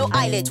stitching up your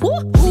eyelids. Woo!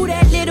 Who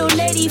that little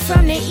lady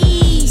from the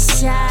east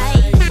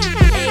side?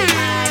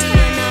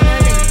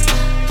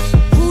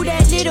 Who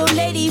that little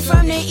lady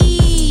from the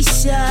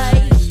east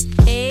side?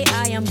 Hey,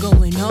 I am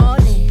going all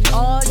in,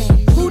 all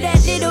in. Who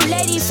that little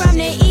lady from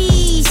the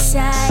east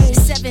side?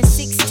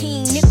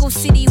 716, Nickel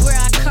City, where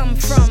I come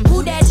from.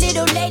 Who that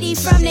little lady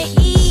from the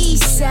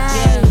east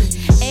side?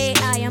 Hey,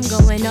 I am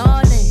going all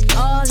in,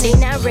 all in. They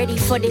not ready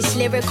for this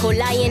lyrical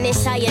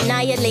lioness. I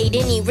annihilate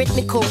any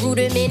rhythmical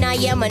rudiment. I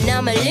am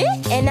anomaly.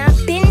 And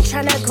I've been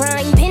tryna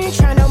grind, been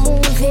tryna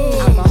move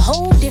in. I'm a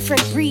whole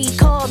different breed,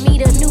 call me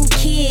the new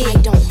kid.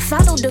 I don't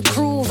follow the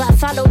groove, I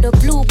follow the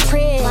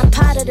blueprint. My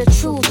part of the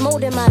truth,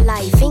 molding my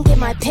life, ink in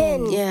my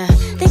pen. Yeah,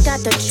 they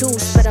got the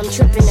juice, but I'm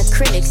dripping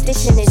acrylic,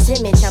 stitching this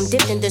image. I'm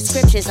dipped in the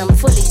scriptures, I'm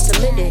fully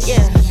submitted.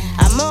 Yeah,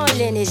 I'm all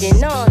in it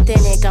and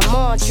authentic. I'm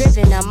all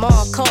driven, I'm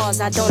all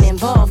cause, I don't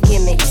involve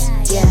gimmicks.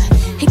 Yeah,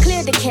 he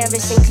cleared the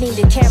canvas and cleaned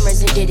the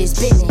cameras and did his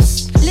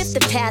business. Lift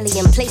the pally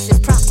and place his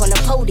prop on the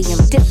podium.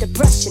 Dip the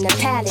brush in the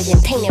palette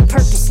and painted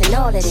purpose in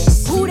all of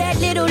this. Who that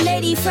little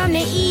lady from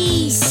the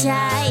east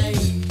side?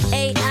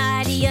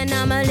 AI the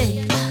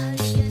anomaly.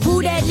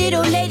 Who that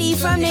little lady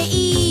from the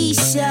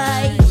east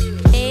side?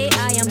 Hey,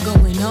 I am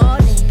going all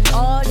in,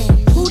 all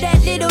in. Who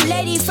that little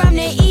lady from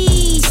the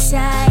east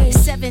side?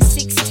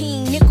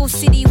 716, Nickel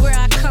City, where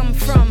I come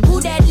from.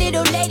 Who that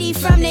little lady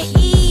from the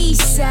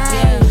east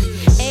side?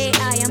 Hey,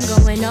 I am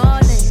going all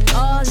in,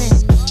 all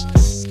in.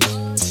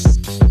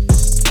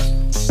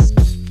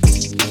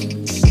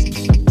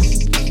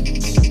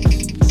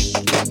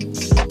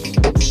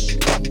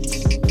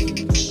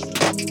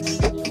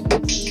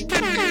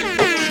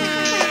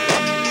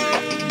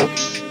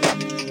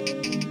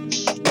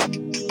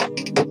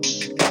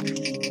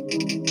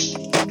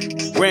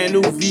 Brand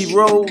new V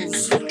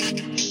Rose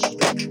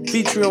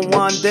featuring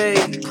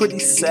Wande, pretty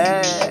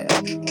sad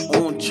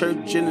on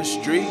Church in the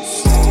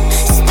Streets.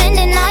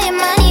 Spending all your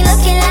money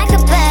looking like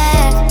a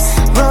bag.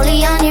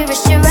 Rollie on your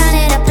wrist, you're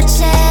running up a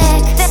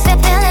check.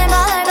 Feeling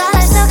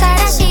baller, so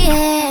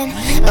Kardashian.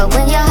 But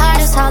when your heart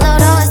is hollow,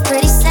 though, it's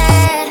pretty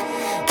sad.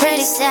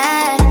 Pretty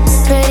sad,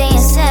 pretty and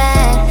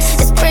sad.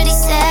 It's pretty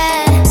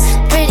sad,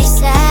 pretty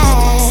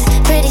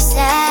sad, pretty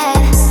sad,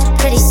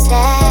 pretty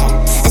sad.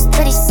 It's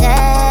pretty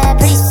sad,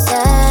 pretty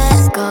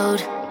sad.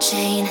 Gold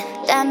chain,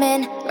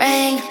 diamond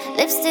ring,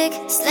 lipstick,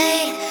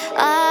 slate.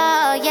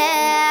 Oh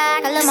yeah,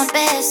 I can live my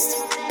best.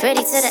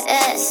 Pretty to the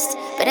S,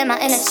 but in my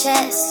inner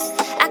chest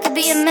I could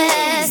be a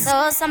mess.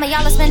 Oh, some of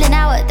y'all are spending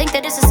hours, think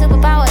that it's a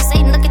superpower.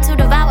 Satan looking to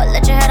devour,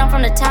 let your head on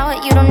from the tower.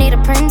 You don't need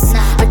a prince,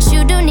 but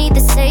you do need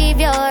the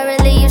savior.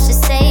 Really, you should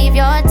save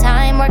your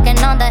time working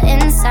on the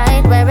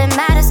inside where it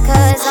matters.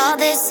 Cause all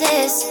this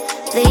is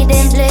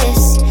bleeding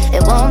bliss,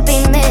 it won't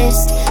be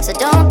missed. So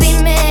don't be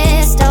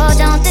missed, oh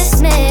don't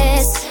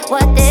dismiss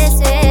what this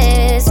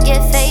is.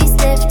 Get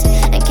facelift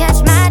and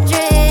catch my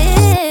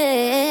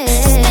drift.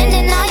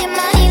 Spending all your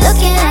money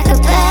looking like a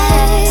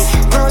bag.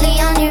 Rollie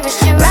on your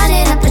wrist, you're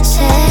running up a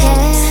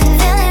check.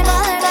 Feeling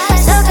baller,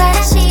 so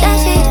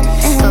Kardashian.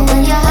 But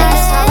when your heart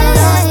is hollow,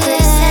 though, it's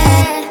pretty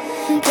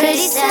sad.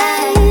 Pretty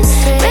sad,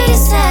 pretty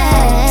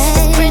sad.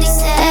 It's pretty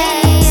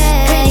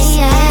sad, pretty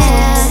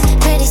sad,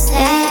 pretty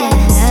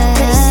sad,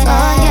 pretty sad.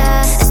 Oh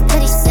yeah, it's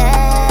pretty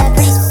sad,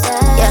 pretty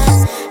sad.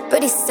 Yeah,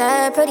 pretty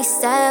sad, pretty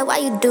sad. Why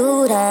you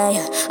do that?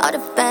 All the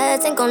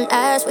fads ain't gon'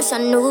 last, wish I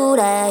knew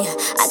that.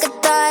 I could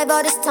thrive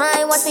all this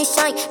time, watch me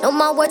shine. Know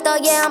my worth, oh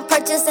yeah, I'm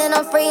purchasing,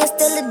 I'm free and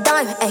still a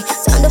dime. Ay,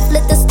 time to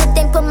flip the script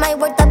and put my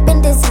worth up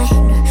in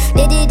design.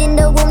 Did it in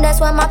the womb, that's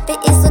why my fit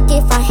is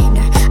looking fine.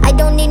 I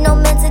don't need no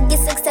man to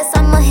get success,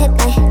 I'm a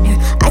headliner.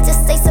 I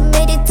just stay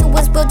submitted to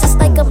his will just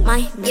like a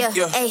mine. Yeah,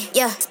 ay,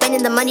 yeah,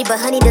 spending the money, but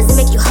honey, does it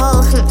make you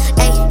whole?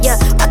 Ay, yeah,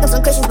 rockin'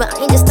 some Christians, but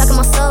I ain't just talking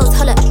my souls.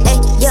 Hold up, ay,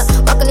 yeah,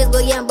 rockin' this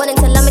will, yeah, I'm running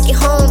till I make it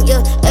home.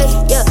 Yeah, ay,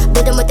 yeah,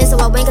 building within so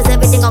I win, cause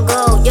everything gon'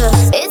 go. Yeah,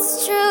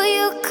 it's true,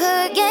 you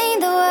could gain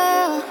the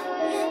world,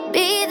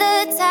 be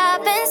the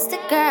top Insta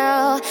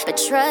girl, but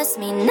trust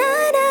me,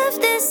 none of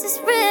this is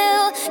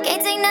real.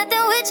 Can't take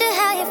nothing with you,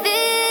 how you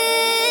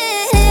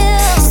feel.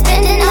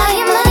 Spending all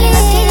your money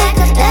looking like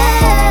a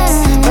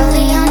blast.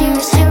 Rolling on your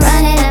wrist and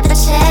running up a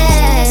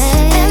check.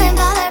 Feeling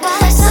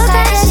baller, so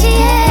bad as she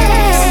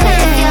is.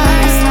 If your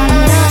heart is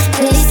swallowed up,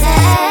 pretty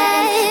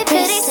sad,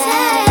 pretty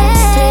sad,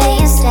 pretty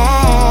and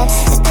sad.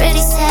 It's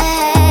pretty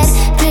sad,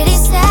 pretty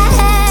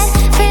sad,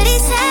 pretty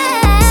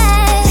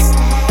sad,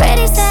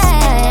 pretty sad.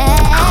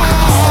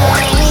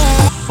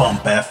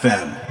 Bump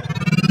FM.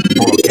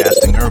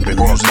 Broadcasting urban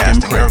music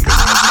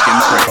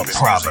in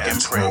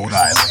Providence, Rhode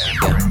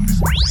Island.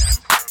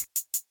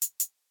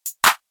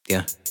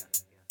 Yeah.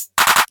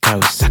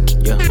 Kawasaki,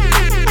 yeah.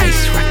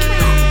 Ice rocket,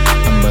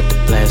 I'm about to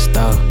blast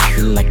off,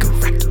 you like a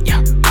rocket,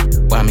 yeah.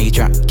 Why me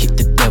drop, kick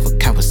the devil,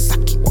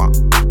 Kawasaki, walk.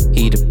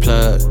 He the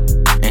plug,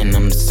 and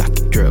I'm the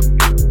socket, drip.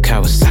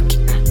 Kawasaki,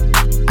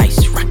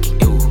 ice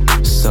rocket,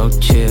 ooh, so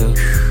chill.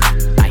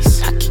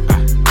 Ice hockey,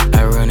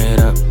 I run it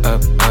up,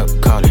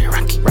 call it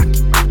rocky.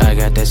 I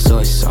got that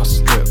soy sauce,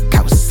 drip.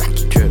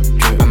 Kawasaki, drip.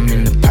 I'm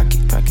in the pocket,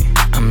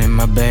 I'm in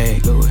my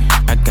bag,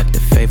 I got the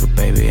favor,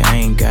 baby, I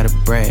ain't gotta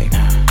brag.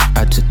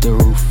 I took the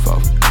roof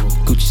off,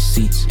 Gucci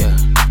seats, yeah.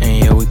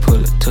 And yeah, we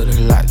pull it to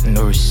the lot,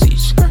 no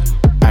receipts.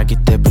 I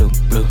get that blue,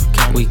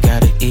 we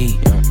gotta eat,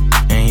 yeah.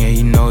 And yeah,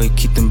 you know it,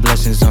 keep them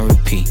blessings on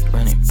repeat.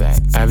 Running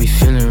back, I be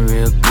feeling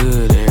real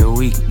good every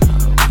week.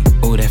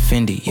 Ooh, that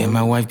Fendi, yeah,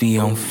 my wife be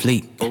on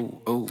fleek.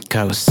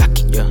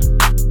 Kawasaki, yeah,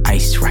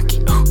 ice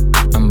rocket, ooh.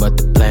 I'm about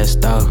to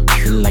blast off,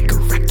 you like a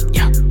rocket,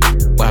 yeah.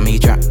 Why me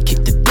drop,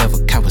 kick the devil,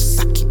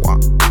 Kawasaki,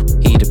 walk.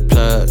 He the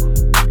plug,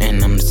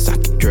 and I'm the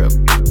socket, drip.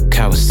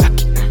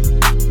 Kawasaki,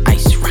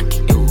 ice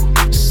rocket, ooh,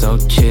 so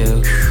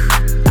chill.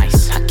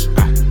 Ice hockey,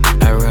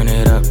 I run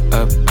it up,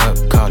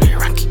 call it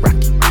rocky.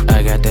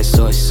 I got that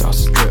soy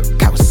sauce, drip.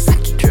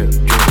 Kawasaki, drip.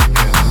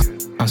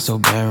 I'm so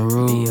Baton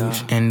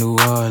Rouge and New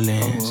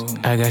Orleans.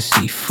 I got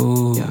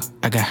seafood,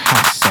 I got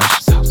hot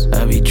sauce.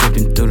 I be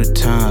dripping through the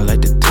town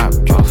like the top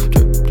off.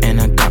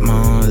 And I got my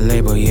own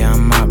label, yeah,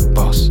 I'm my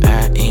boss.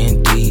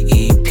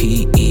 INDEPENDENT.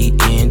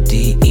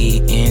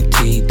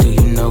 Do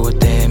you know what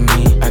that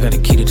mean? I got a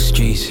key to the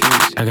streets,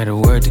 I got a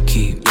word to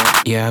keep.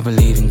 Yeah, I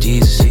believe in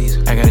Jesus,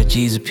 I got a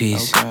Jesus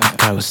piece.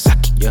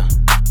 Kawasaki, yeah,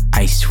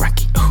 ice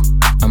rocket, ooh.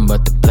 I'm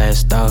about to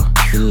blast off,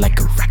 you like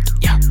a rocket,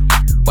 yeah.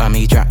 Why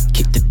me drop,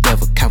 kick the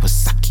devil,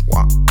 Kawasaki,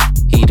 walk.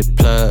 He the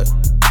plug,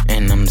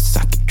 and I'm the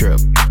socket, drip.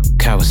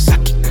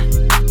 Kawasaki,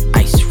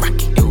 ice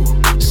rocket, ooh,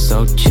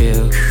 so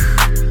chill.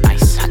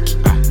 Ice hockey,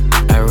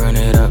 I run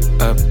it up,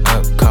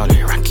 call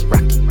it rocky.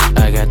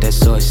 I got that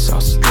soy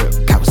sauce, drip.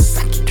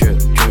 Kawasaki, drip.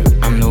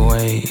 I'm the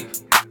wave,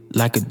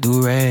 like a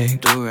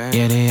do-rag.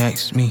 Yeah, they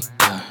ask me,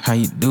 how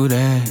you do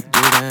that?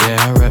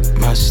 Yeah, I rep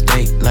my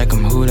state like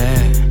I'm who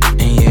that.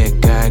 And yeah,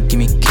 God give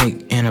me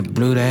cake and I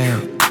blew that.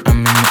 I'm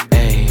in the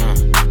A,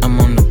 I'm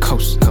on the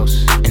coast,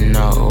 in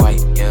all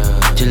white,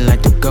 just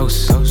like the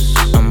ghost.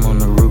 I'm on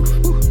the roof,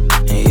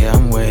 and yeah,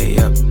 I'm way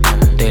up.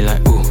 They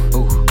like, ooh,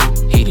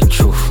 he the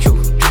truth.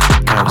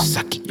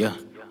 Kawasaki, yeah,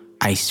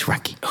 ice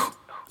rocket, ooh.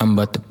 I'm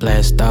about to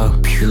blast off,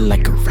 you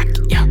like a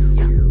rocket, yeah.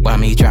 Why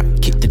me drop,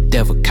 kick the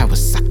devil,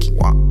 Kawasaki,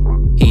 walk.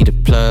 He the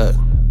plug,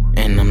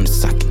 and I'm the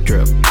socket,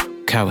 drip.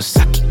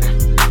 Kawasaki,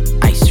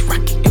 ice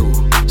rocket, ooh,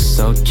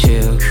 so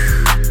chill.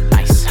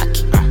 Ice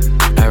hockey,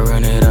 I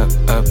run it up,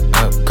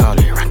 call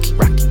it rocky.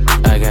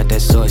 I got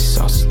that soy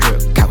sauce,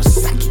 drip.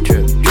 Kawasaki,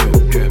 drip.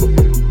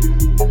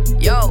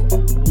 Yo,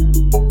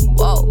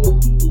 whoa,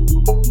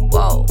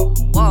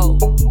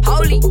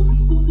 holy,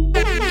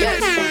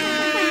 yes.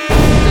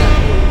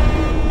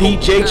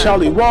 DJ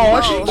Charlie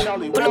Walsh.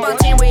 Pull up on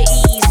 10 with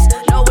ease,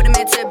 know what it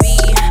meant to be.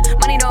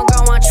 Money don't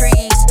grow on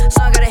trees,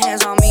 sun got her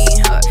hands on me.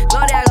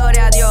 Gloria,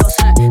 gloria a Dios,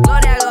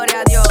 gloria, gloria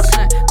a Dios,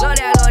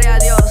 gloria, gloria a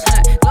Dios,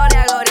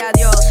 gloria, gloria a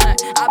Dios.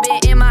 I've been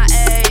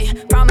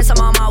MIA, promise I'm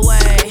on my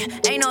way.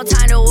 Ain't no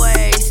time to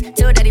waste,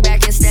 till daddy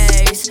back in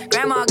stays.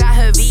 Grandma got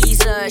her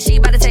visa, she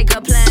bout to take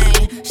a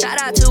plane. Shout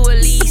out to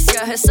Alicia,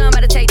 her son bout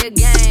to take the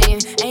game.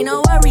 Ain't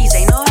no worries,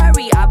 ain't no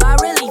hurry, I buy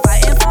really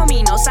fighting for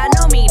me. No side,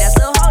 no me, that's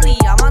Lil Holy.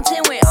 I'm on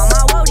 10 with all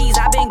my woadies,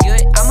 I've been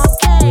good, I'm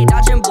okay.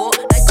 Dodging bull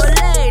like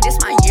Olay, this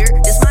my year,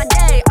 this my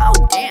day. Oh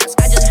dance,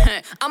 I just,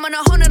 I'm on a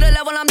whole nother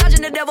level, I'm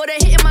dodging the devil, they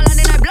hitting my line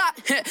and I block.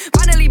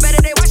 Finally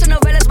better, they watching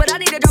novellas, but I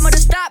need a drama to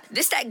stop.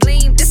 This that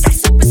gleam, this that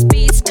super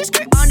speed,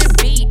 skirt on the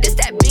beat. This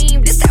that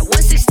beam, this that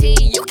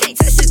 116, you can't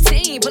touch the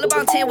team. Pull up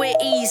on 10 with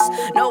ease,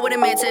 know what it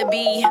meant to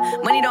be.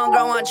 Money don't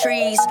grow on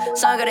trees,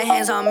 sun got her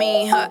hands on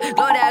me.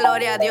 Gloria,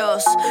 gloria a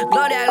Dios,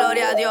 gloria,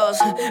 gloria a Dios,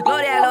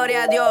 gloria,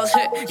 gloria a Dios,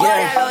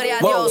 gloria, gloria a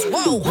Dios.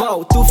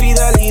 Whoa, tu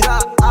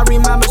fidelidad, I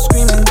remember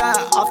screaming that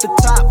off the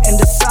top in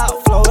the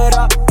south. Flow it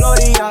up,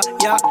 gloria,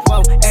 yeah,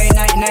 whoa, a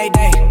night and a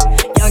day.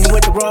 Youngin'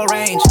 with the Royal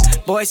Range,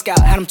 Boy Scout,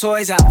 had them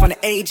toys out from the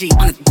AG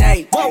on a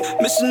day. Whoa,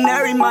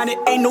 missionary minded,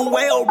 ain't no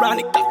way around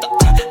it.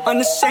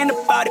 Unashamed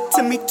about it,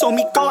 to me, told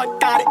me God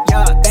got it.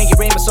 Yeah, thank you,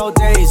 Raymond, so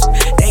days.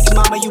 Thank you,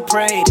 mama, you you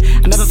prayed.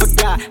 I never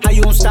forgot how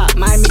you won't stop,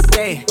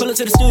 Miami-Dade. Pull up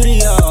to the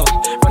studio,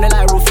 run it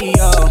like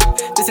Rufio.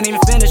 This ain't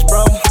even finished,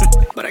 bro,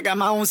 but I got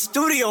my own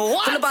studio.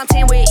 What? Pull up on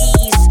 10 with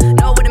ease,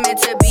 know what it meant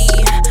to be.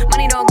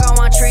 Money don't grow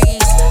on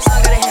trees, so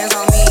I got a hands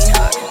on me.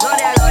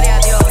 Gloria, gloria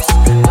a Dios,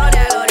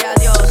 gloria, gloria a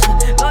Dios,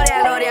 gloria,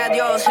 gloria a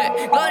Dios,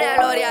 gloria,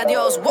 gloria a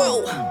Dios.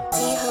 Whoa.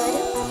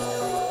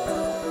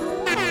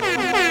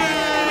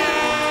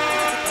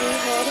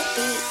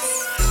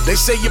 They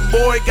say your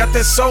boy got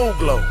that soul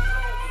glow,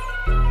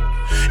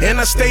 and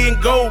I stay in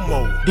gold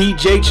mode.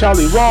 DJ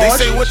Charlie Raj.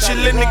 They say what you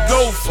letting it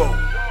go for?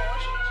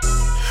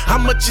 How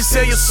much you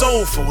sell your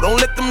soul for? Don't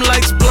let them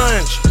lights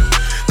blind you,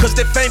 cause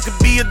that fame could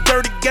be a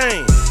dirty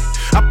game.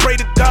 I pray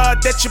to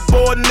God that your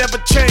boy never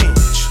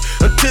change.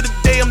 Until the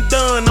day I'm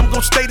done, I'm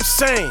gon' stay the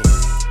same.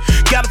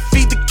 Gotta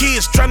feed the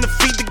kids, trying to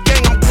feed the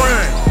gang. I'm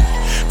grinding.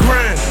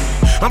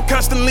 I'm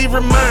constantly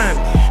reminding.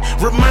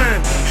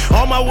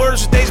 All my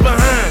words days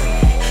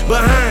behind.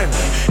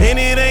 And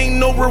it ain't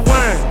no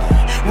rewind.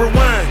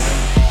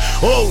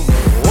 Oh,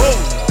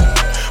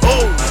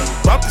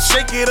 about to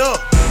shake it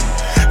up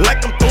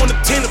like I'm throwing a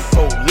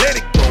tenfold. Let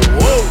it go.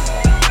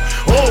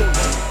 Oh,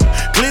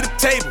 clear the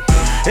table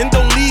and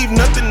don't leave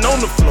nothing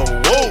on the floor.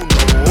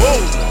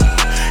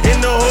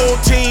 And the whole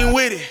team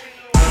with it.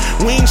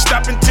 We ain't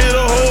stopping till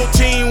the whole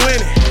team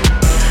win it.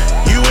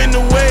 You in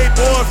the way,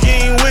 boy, if you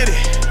ain't with it.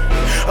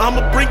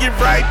 I'ma bring it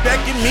right back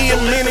in me a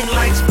minute.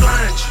 Lights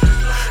blind you,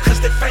 cause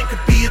that fame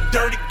could be a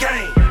dirty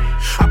game.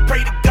 I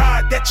pray to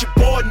God that your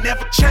boy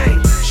never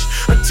change.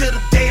 Until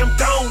the day I'm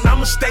gone,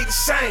 I'ma stay the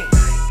same.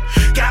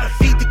 Gotta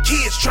feed the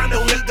kids, trying to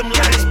lead them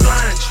lights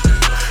blind you,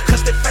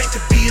 cause that fame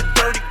could be a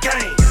dirty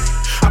game.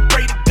 I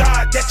pray to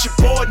God that your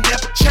boy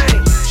never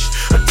change.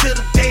 Until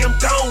the day I'm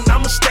gone,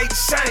 I'ma stay the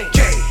same.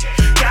 Yeah,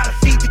 gotta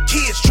feed the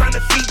kids, trying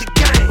to feed the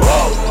game.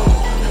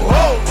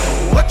 Whoa,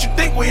 what you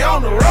think we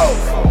on the road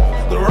for?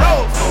 The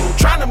road for,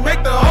 trying to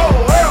make the whole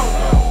world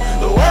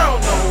know. The world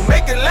know,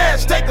 make it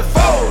last, take a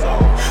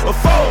photo.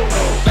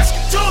 Let's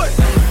get to it.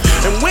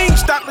 And we ain't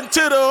stopping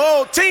till the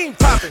whole team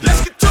popping.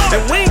 Let's get to it.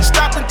 And we ain't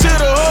stopping till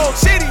the whole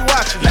city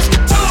watching. Let's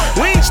get to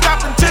it. We ain't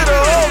stopping till the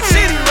whole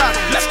city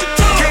rocking. Let's get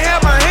to it. Can't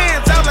have my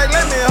hands out like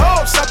let me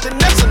hold something.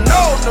 That's a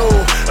no-no,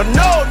 a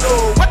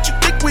no-no. What you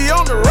think we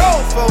on the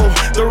road for?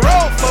 The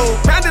road for,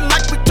 grinding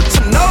like we took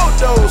some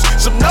no-dos.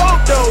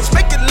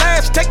 Make it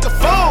last, take a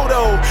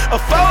photo.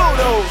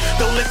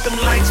 Don't let them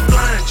lights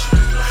blind you,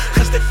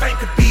 cause that fame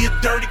could be a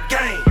dirty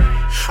game.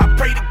 I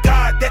pray to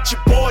God that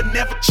your boy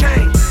never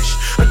change.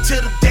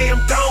 Until the day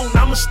I'm gone,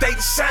 I'ma stay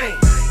the same.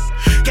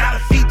 Gotta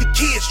feed the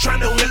kids,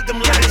 trying to lead them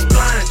lights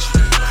blind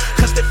you,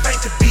 cause that fame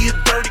could be a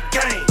dirty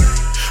game.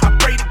 I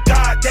pray to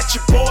God that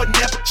your boy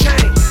never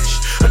change.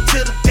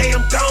 Until the day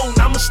I'm gone,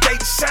 I'ma stay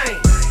the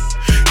same.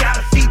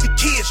 Gotta feed the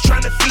kids,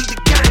 trying to feed the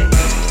game.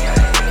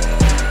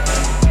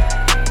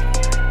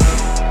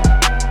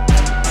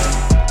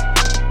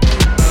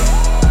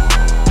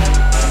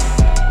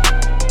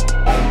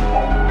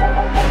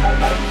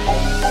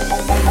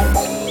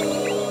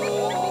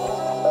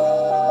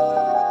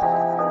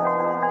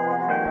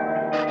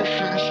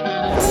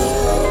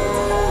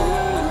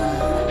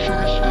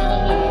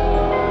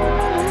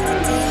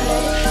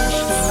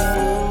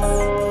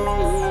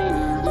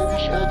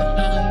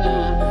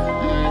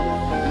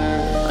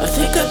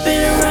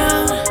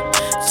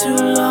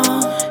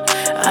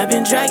 I've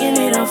been dragging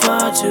it on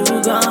far too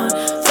gone.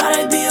 Thought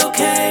I'd be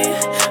okay,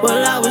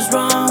 well I was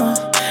wrong.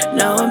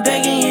 Now I'm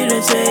begging you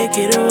to take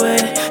it away.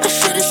 I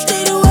should've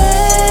stayed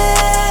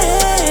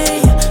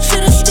away.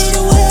 Should've stayed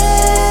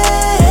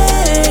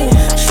away.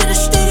 Should've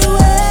stayed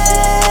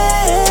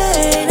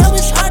away. Now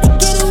it's hard to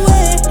get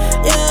away.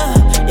 Yeah.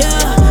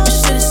 I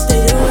should've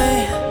stayed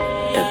away.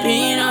 Yeah,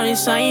 being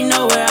honest, I ain't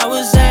know where I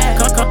was at.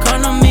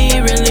 Count on me,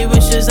 really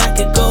wishes I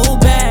could go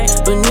back.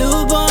 But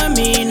newborn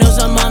me knows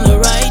I'm on the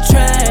right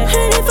track.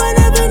 And if I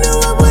never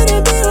knew, I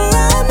wouldn't be where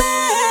I'm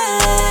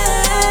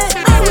at.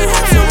 I would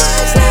have so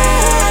much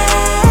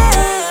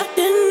left.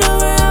 Didn't know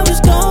where I was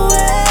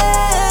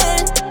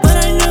going, but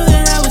I knew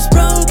that I was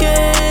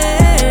broken.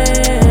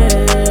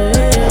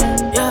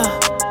 Yeah,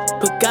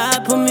 but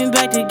God put me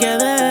back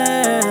together.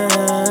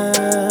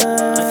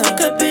 I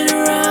think I've been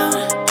around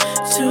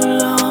too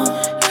long.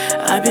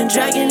 I've been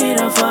dragging it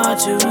on far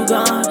too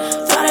gone.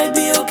 Thought I'd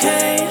be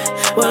okay,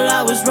 well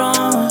I was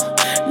wrong.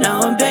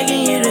 Now I'm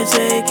begging you to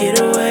take it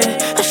away.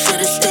 I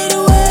should've stayed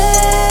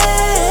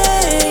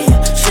away.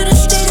 Should've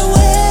stayed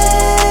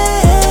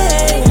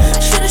away.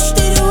 Should've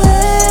stayed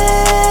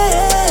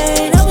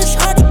away. Now it's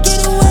hard to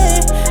get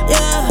away.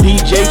 Yeah.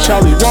 DJ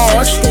Charlie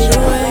Raj. Stayed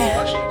away.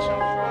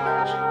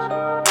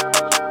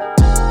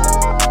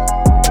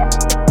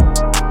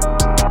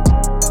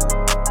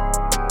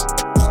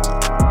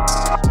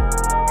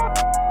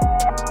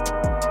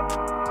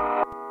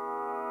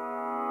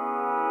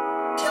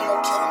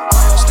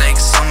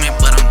 Snakes on me,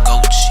 but I'm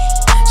Gucci.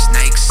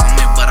 Snakes on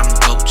me, but I'm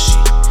Gucci.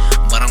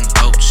 But I'm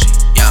Gucci.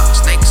 Yeah,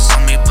 snakes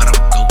on me, but I'm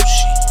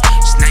Gucci.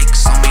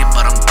 Snakes on me,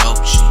 but I'm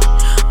Gucci.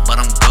 But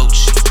I'm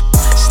Gucci.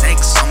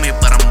 Snakes on me,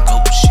 but I'm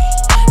Gucci.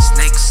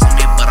 Snakes on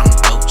me, but I'm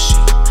Gucci.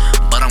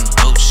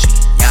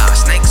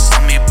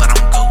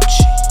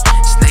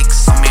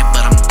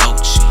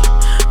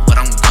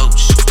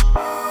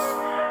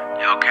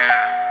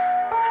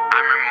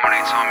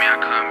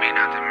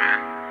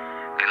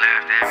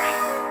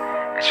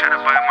 tryna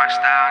buy my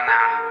style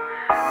now.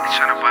 They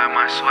tryna buy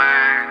my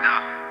swag though.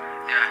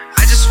 Yeah.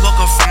 I just woke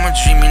up from a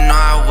dream, you know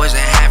I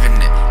wasn't having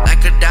it. Like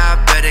a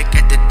diabetic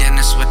at the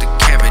dentist with a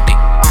cavity.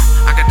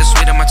 I got the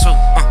sweet on my tooth.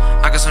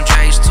 I got some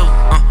J's too.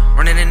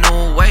 Running a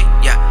new way.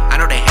 Yeah,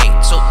 I know they hate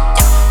too.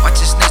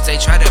 Watch this next,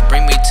 they try to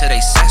bring me to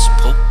they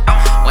cesspool.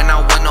 When I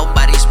want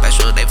nobody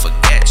special, they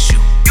forget you.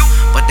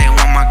 But they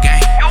want my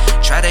game.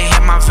 Try to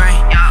hit my vein.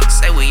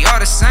 Say we all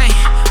the same.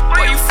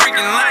 Boy, you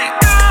freaking lame.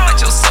 Let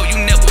your soul, you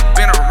never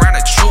been around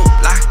the truth.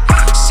 Like,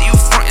 see you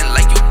frontin'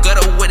 like you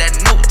gutter with that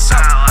new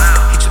top.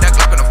 Hit you that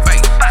Glock in the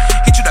face.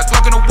 Hit you that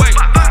Glock in the way.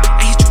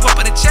 And hit you up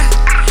in the chest.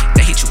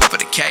 They hit you up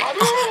in the K.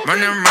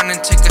 Running,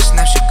 take a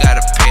snap, you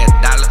gotta pay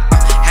 $1.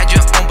 Had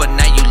your own, but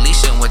now you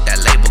leasing with that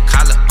label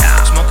collar.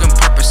 Smoking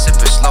purpose,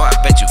 sipping slow, I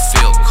bet you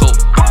feel cool.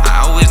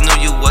 I always knew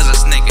you was a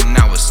snake and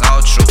now it's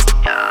all true.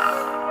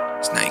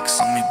 Snakes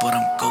on me, but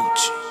I'm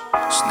Gucci.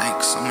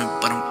 Snakes on me,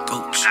 but I'm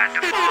Gucci.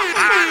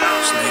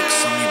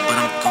 Snakes on me, but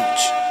I'm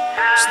Gucci.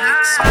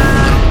 Snakes on me,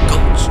 but I'm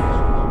Gucci.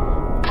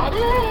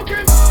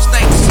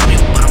 Snakes on me,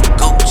 but I'm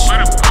Gucci.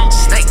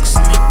 Snakes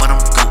on me, but I'm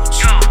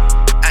Gucci.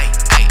 Ay,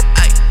 ay,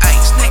 ay, ay.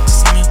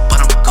 Snakes on me,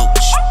 but I'm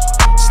Gucci.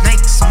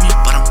 Snakes on me,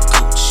 but I'm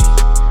Gucci.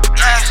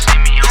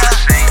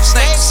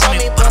 Snakes on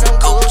me, but I'm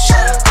Gucci.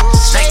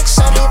 Snakes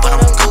on me, but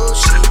I'm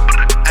Gucci.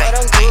 Ay,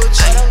 ay,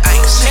 ay, ay.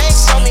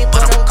 Snakes on me,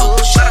 but I'm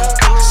Gucci.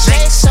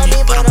 Snakes on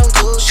me, but I'm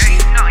Gucci.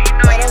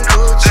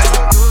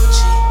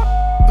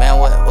 Man,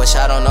 what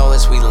y'all don't know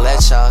is we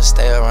let y'all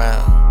stay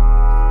around,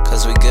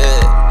 cause we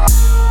good.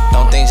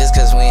 Don't think just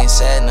cause we ain't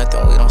said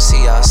nothing, we don't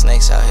see y'all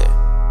snakes out here.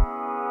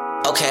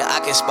 Okay, I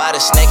can spot a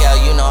snake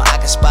out, you know I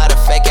can spot a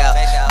fake out.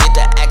 Get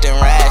the acting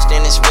rash,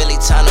 then it's really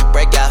time to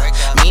break out.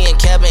 Me and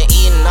Kevin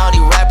eating all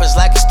these rappers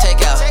like it's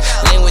takeout.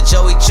 Lean with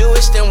Joey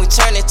Jewish, then we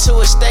turn it to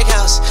a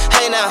steakhouse.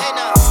 Hey now,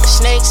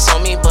 snakes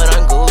on me, but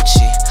I'm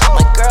Gucci.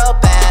 My girl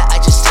bad,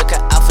 I just took her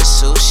out for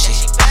sushi.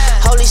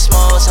 Holy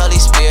smokes, Holy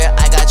Spirit,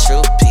 I got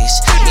true peace.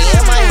 Me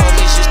and my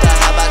homies used to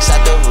hotbox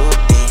out the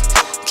Ruby.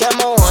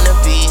 Camel on the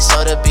beat,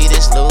 so the beat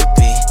is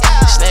loopy.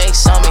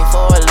 Snakes on me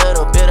for a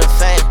little bit of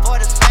fame.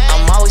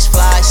 I'm always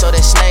fly, so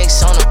there's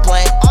snakes on the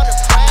plane.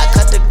 I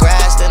cut the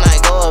grass, then I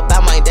go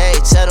about my day.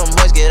 Tell them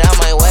boys get out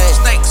my way.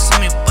 Snakes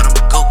on me, but I'm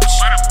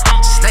Gucci.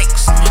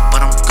 Snakes on me,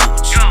 but I'm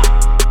Gucci.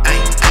 Ay,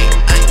 ay,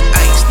 ay,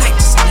 ay.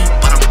 Snakes on me,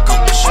 but I'm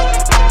Gucci.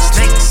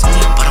 Snakes on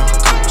me, but I'm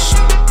Gucci.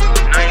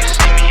 Now you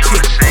see me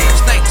on the same.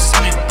 Snakes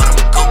on me, but I'm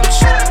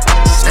Gucci.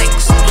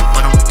 Snakes on me,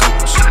 but I'm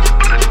Gucci.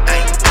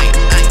 Ay, ay,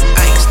 ay,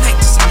 ay.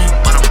 Snakes on me,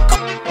 but I'm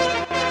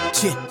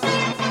Gucci.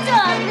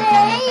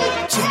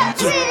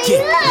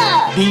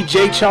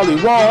 DJ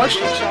Charlie Wash.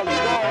 I'm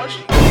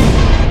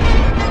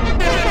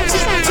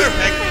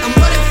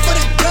running for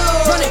the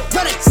gold.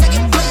 Running,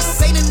 second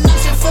place ain't an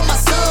option for my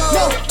soul.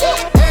 No,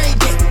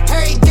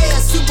 every day a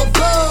Super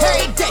Bowl.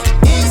 Every day,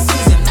 in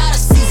season, out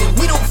of season,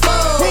 we don't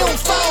fold.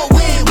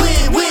 Win.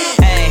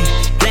 Ayy,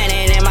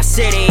 landing in my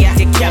city, I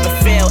can cap a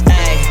field.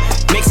 Ayy,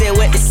 mix it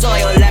with the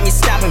soil, let me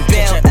stop and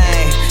build.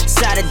 Ayy,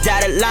 side a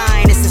dotted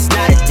line, this is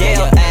not a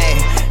deal. Ayy,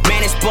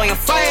 man, this boy on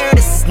fire,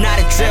 this is not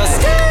a drill.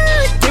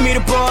 Give me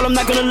the ball, I'm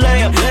not gonna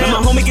lay up. When my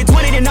homie get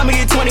 20, then I'ma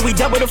get 20. We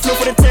double the flow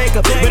for the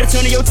take-up. Better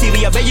turn to your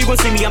TV, I bet you gon'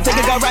 see me. I'm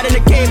taking God right in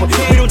the cable.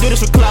 We don't do this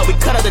for clout, we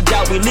cut out the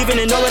doubt. We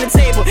leaving it all on the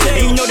table.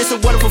 And you know this a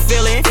wonderful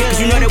feeling, cause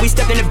you know that we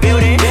stepped in the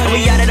building. And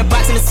we out of the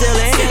box in the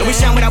ceiling. And we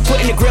shine without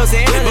putting the grills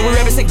in. But we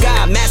represent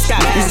God,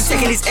 mascot. We just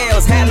taking these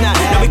L's, have not.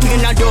 Now we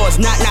kicking our doors,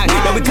 knock.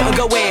 Now we couldn't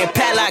go in,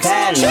 padlocks.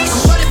 I'm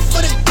running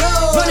for the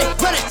gold.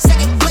 Running,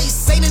 second place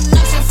ain't an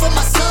option for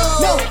my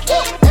soul. No,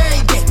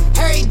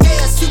 every day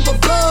a Super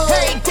Bowl.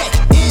 Every day.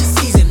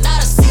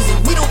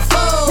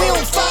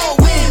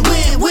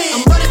 Win.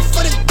 I'm running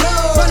for the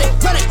gold.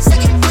 Running,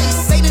 second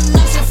place ain't an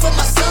option for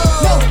my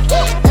soul. No,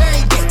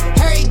 every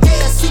day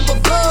a Super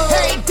Bowl.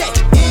 Every day,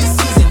 in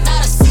season,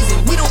 out of season,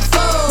 we don't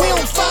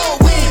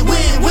fold. Win.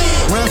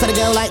 Run for the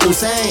goal like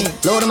Usain.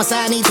 Lord on my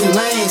side, need 2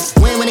 lanes.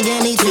 Win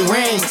again, need 2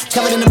 rings.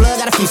 Covered in the blood,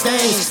 got a few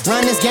stains.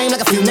 Run this game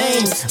like a few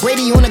names.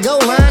 Brady, you on the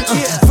goal line.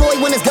 Floyd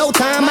when it's go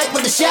time. Mike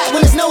with the shot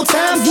when it's no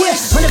time. Yeah,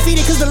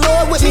 undefeated cause the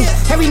Lord with me.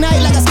 Every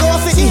night like I score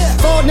 50.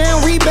 Fall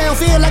down, rebound,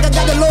 feel like I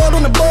got the Lord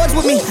on the boards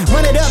with me.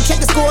 Run it up,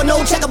 check the score,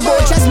 no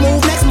checkerboard. Chess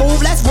move, next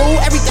move, let's rule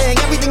everything.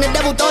 Everything the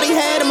devil thought he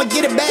had, I'ma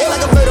get it back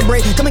like a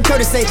vertebrae. Come in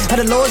courtesy of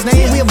the Lord's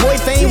name. We avoid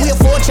fame, we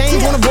afford change.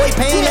 Won't avoid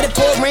pain, let it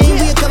pour rain.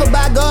 We are covered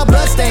by God,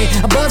 blood stain.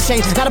 Above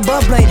shame, not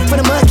above blame. For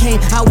the mud came,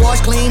 I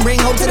wash clean, bring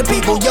hope to the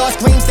people. Y'all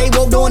scream, stay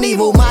woke, doing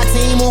evil. My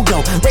team won't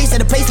go. Race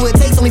at a pace where it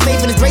takes only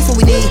faith and it's grace what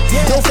we need.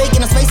 No fake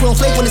in a space, we don't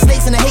flake when the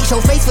stakes and the hate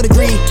show face for the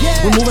greed.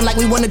 We're moving like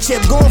we won the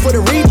chip, going for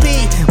the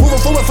repeat.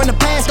 Moving forward from the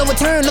past, no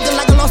return, looking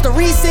like I lost a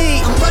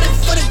receipt. I'm running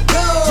for the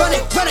gold.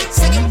 Running,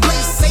 second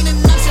place ain't an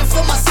option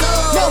for my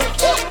soul. No,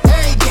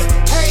 every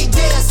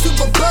day a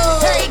Super Bowl.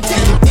 Every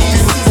day, in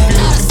season,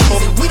 out of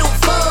season, we don't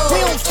fold.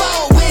 Win.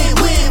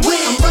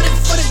 I'm running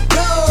for the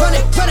gold.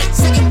 Running,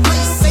 second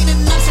place ain't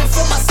an option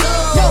for my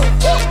soul. No,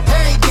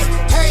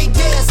 every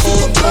day a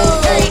Super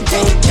Bowl. Every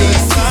day, in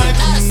season,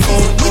 out of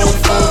season, we don't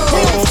fold.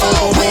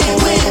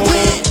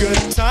 Win.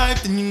 Good time.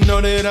 type, then you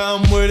know that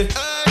I'm with it.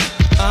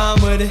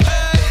 I'm with it.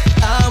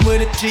 I'm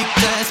with it.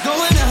 G-Class going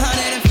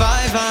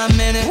 105. I'm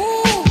in it.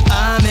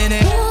 I'm in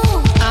it.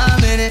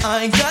 I'm in it.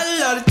 I ain't got a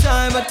lot of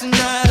time, but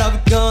tonight I'll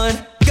be gone.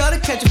 Gotta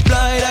catch a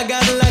flight, I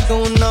got a lot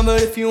going on,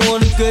 but if you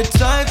want a good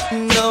time,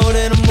 you know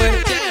that I'm with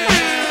it.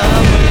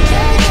 I'm with it.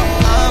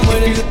 I'm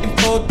with it. If you looking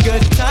for a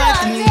good time,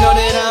 then you know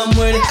that I'm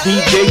with it.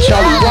 DJ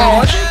Charlie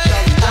Raj.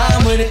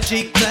 I'm with it.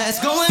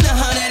 G-Class going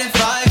 105.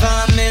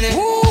 I'm in it.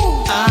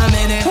 I'm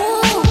in it.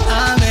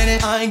 I'm in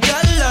it. I ain't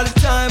got a lot of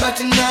time, but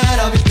tonight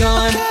I'll be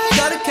gone.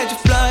 Gotta catch a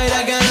flight,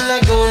 I got a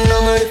lot going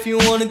on, but if you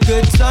want a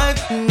good time,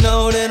 you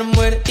know that I'm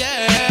with it.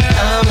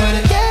 I'm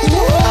with it.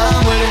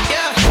 I'm with it.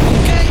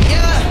 Okay,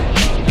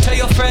 tell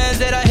your friends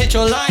that I hit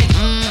your line.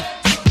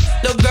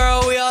 Little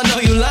girl, we all know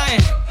you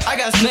lying. I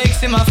got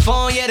snakes in my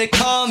phone, yeah, they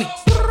call me.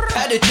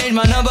 Had to change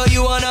my number,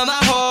 you one of my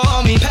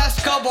homies.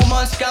 Past couple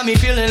months got me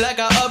feeling like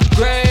I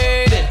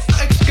upgraded.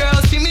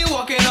 Ex-girls see me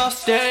walking off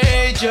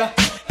stage, yeah.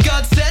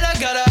 God said I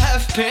gotta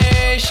have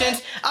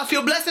patience. I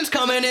feel blessings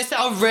coming, it's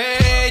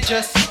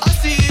outrageous. I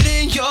see it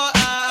in your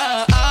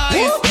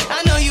eyes.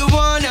 I know you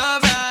wanna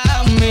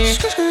ride me.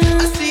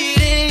 I see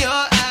it in your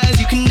eyes,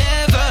 you can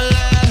never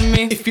lie to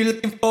me. If you're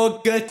looking for a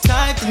good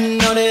time, then you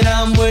know that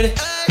I'm with it.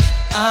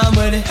 I'm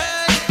with it.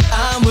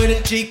 I'm with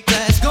it.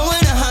 G-Class going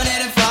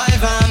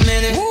 105. I'm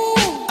in it.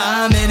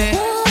 I'm in it.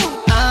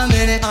 I'm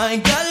in it. I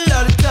ain't got a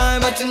lot of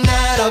time, but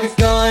tonight I'll be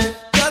gone.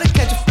 Gotta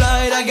catch a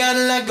flight, I got a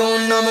lot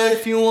going on, but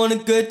if you want a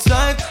good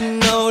time, you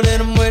know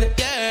that I'm with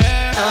it.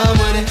 I'm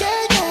with it.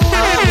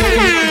 I'm with it.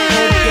 If you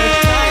want a good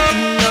time,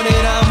 you know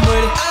that I'm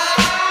with it.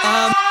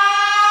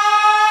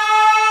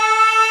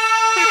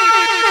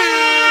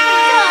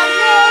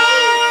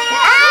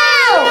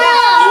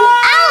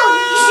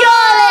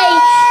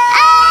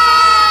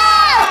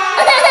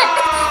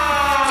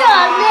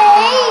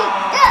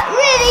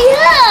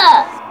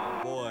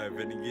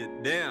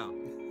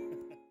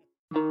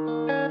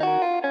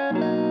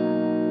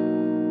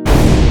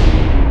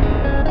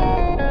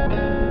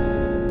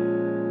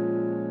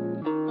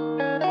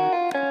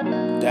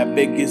 That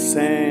Biggest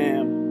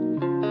Sam,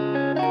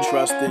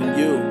 Trust in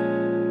You,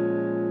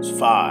 it's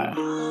fire.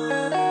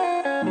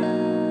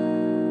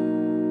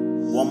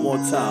 One more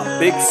time,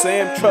 Big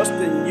Sam, Trust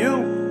in You,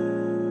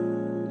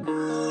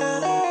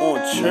 on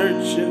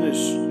Church in the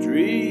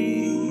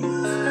Streets.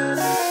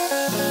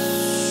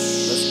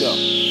 Let's go.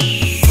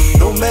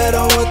 No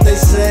matter what they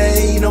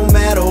say, no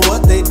matter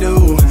what they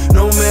do,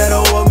 no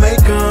matter what may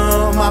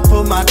come, I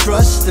put my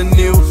trust in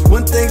you.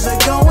 When things are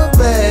going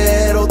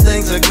bad or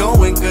things are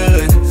going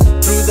good,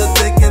 through the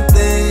thick and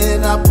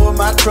thin, I put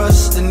my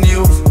trust in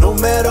you. No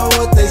matter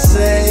what they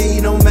say,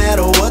 no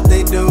matter what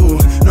they do,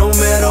 no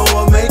matter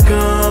what may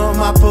come,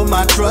 I put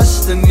my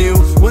trust in you.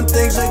 When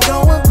things are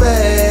going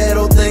bad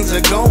or things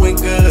are going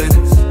good,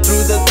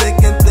 through the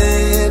thick and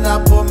thin,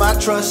 I put my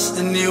trust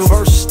in you.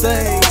 First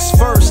things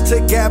first, to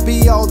God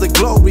be all the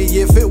glory.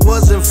 If it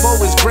wasn't for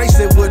His grace,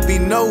 there would be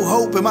no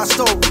hope in my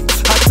story.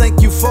 I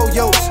thank you for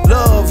your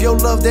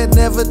love that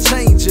never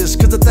changes.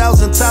 'Cause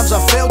 1,000 times I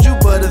failed you,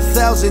 but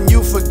 1,000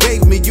 you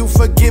forgave me. You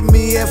forgive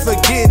me and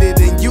forget it,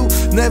 and you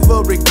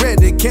never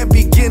regret it. Can't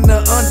begin to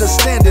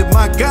understand it.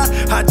 My God,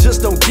 I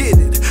just don't get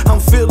it. I'm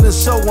feeling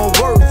so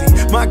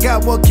unworthy. My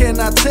God, what can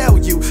I tell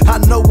you? I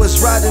know it's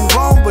right and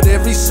wrong, but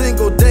every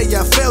single day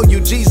I fail you.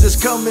 Jesus,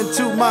 come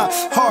into my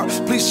heart.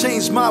 Please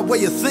change my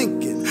way of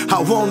thinking. I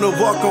wanna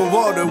walk on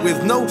water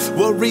with no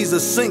worries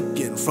of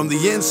sinking. From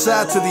the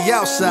inside to the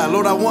outside,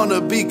 Lord, I wanna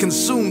be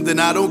consumed,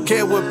 and I don't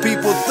care what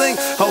people think.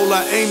 All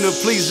I aim to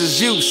please is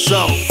you.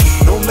 So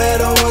no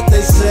matter what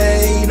they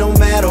say, no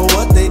matter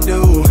what they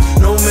do,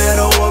 no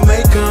matter what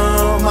may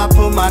come, I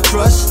put my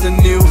trust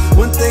in you.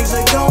 When things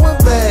are going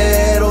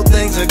bad or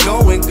things are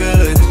going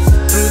good,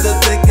 through the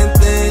thick and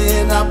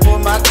thin, I put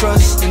my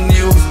trust in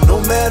you. No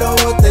matter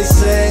what they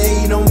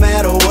say, no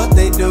matter what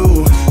they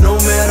do, no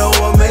matter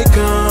what may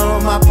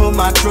come, I put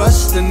my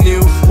trust in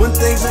you. When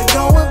things are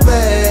going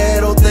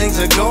bad or things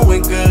are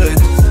going good,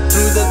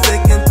 through the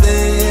thick and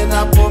thin,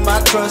 I put my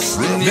trust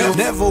in you.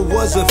 Never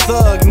was a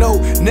thug, no,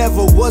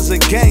 never was a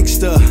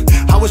gangster.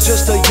 I was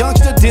just a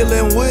youngster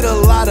dealing with a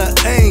lot of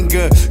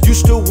anger.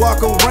 Used to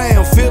walk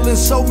around feeling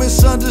so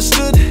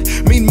misunderstood,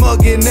 mean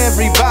mugging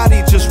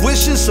everybody, just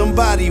wishing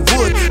somebody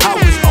would. I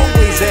was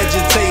always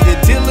agitated,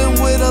 dealing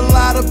with a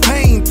lot of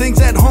pain. Things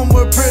at home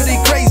were pretty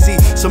crazy,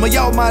 some of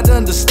y'all might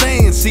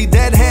understand. See,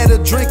 Dad had a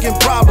drinking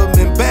problem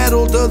and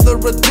battled other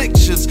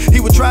addictions. He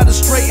would try to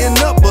straighten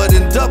up, but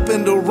end up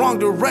in the wrong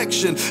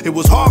direction. It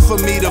was hard for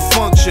me to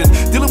function,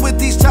 dealing with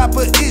these type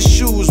of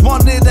issues.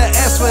 Wanted to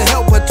ask for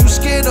help, but too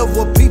scared of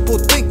what people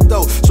think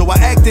though. So I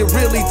acted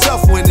really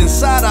tough when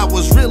inside I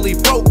was really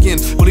broken.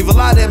 Believe a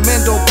lie that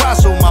men don't cry,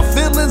 so my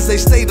feelings, they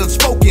stayed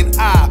unspoken.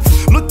 I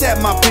Looked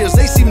at my peers,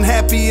 they seemed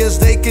happy as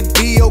they could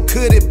be. Oh,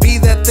 could it be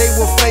that they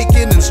were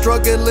faking and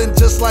struggling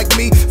just like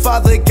me?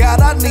 Father God,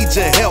 I need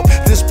your help.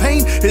 This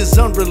pain is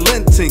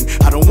unrelenting.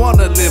 I don't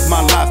wanna live my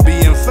life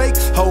being fake,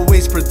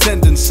 always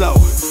pretending so.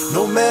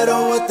 No matter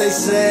what they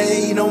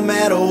say, no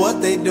matter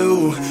what they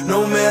do,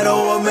 no matter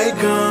what may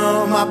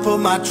come, I put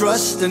my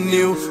trust in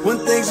you. When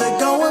things are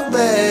going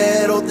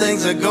bad, oh,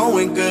 things are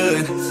going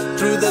good.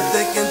 Through the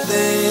thick and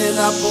thin,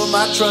 I put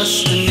my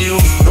trust in you.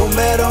 No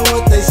matter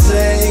what they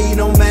say,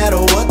 no matter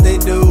what they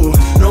do,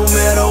 no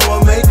matter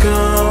what may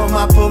come,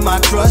 I put my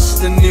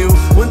trust in you.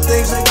 When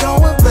things are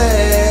going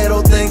bad,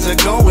 oh, things are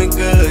going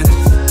good.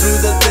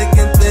 Through the thick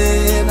and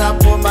thin, I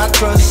put my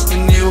trust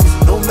in you.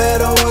 No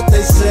matter what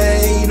they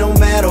say, no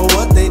matter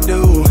what they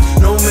do,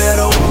 no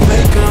matter what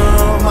may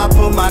come, I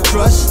put my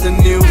trust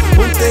in you.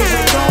 When things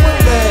are going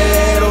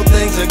bad, oh,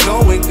 things are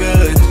going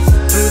good.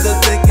 Through the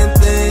thick and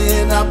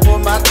thin, I put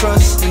my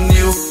trust in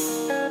you.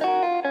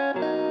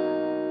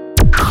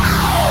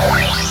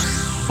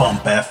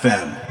 Bump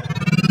FM.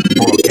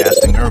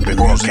 Broadcasting urban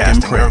music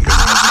in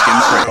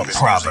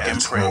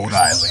Providence, Rhode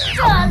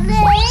Island.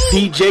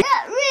 DJ.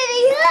 That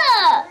really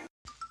hurt.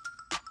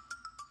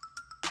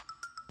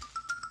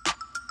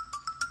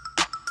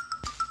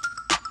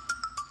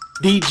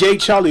 DJ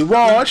Charlie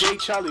Wash.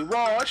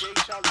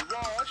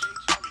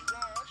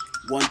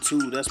 1,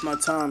 2, that's my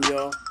time,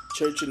 y'all.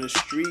 Church in the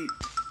Street,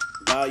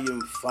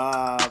 Volume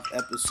 5,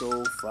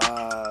 Episode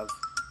 5.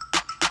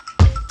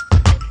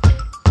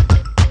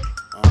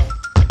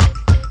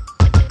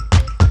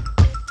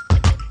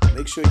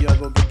 Make sure y'all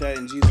go get that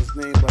In Jesus'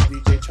 Name by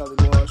DJ Charlie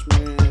Wash,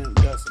 man.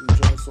 Got some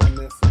joints on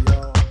there for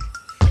y'all.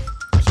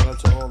 Shout out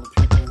to all the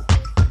people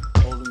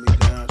holding me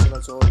down. Shout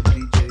out to all the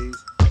DJs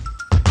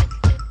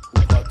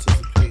who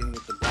participating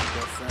with the Bump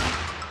FM.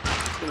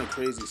 It's been a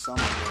crazy summer,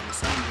 man. The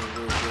summer's been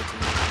real good to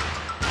me.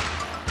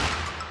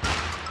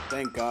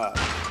 Thank God.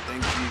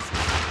 Thank Jesus.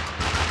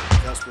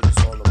 That's what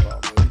it's all about,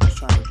 man. We're just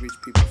trying to reach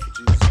people for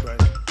Jesus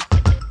Christ.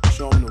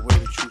 Show them the way,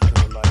 the truth, and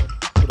the light.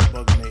 Put a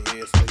bug in their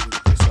ear so they can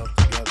get themselves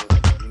together.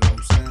 You know what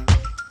I'm saying?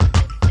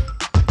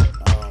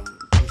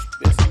 Just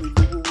basically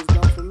do what was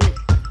done for me.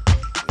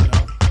 You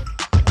know?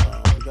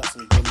 We got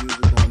some good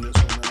music on this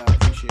one, and I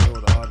appreciate all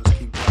the artists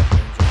keep dropping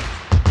them joints.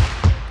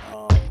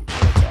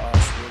 Shout out to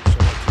R-Swift,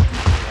 shout out to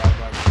DJ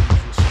I-Rock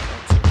Jesus, shout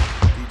out to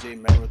DJ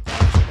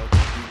Marathon, shout out to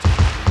DJ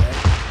Connect.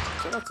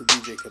 Shout out to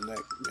DJ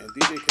Connect, man.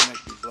 DJ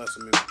Connect be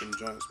blessing me with them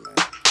joints, man.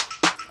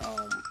 I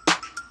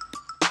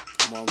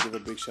want to give a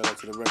big shout out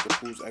to the Record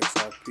Pools,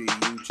 XRP,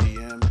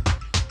 UGM,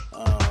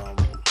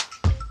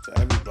 to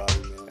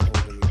everybody, man,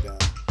 holding me down.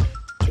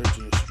 Church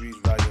in the Streets,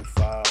 Volume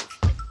 5.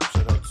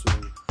 Shout out to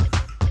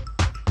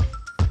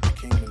the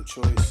Kingdom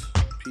Choice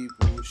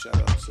people. Shout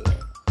out to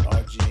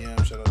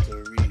RGM. Shout out to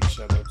the Reed.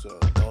 Shout out to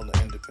all the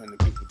independent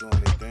people doing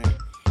their thing.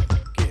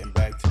 Getting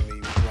back to me.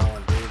 We're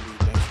growing daily.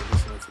 Thanks for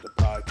listening to the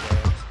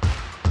podcast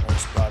on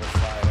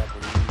Spotify,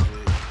 Apple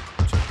Music.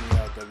 Check me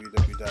out,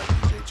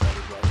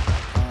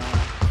 www.djcharliewatch.com.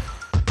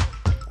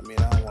 I mean,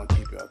 I don't want to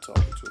keep y'all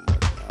talking too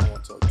much, man. I don't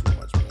want to talk too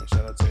much, man.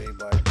 Shout out to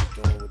everybody just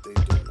doing what they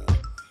do, man.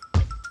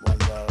 One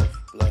love,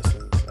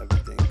 blessings,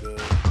 everything good.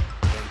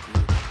 Thank you.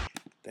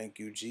 Thank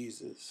you,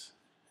 Jesus.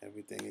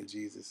 Everything in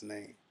Jesus'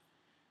 name.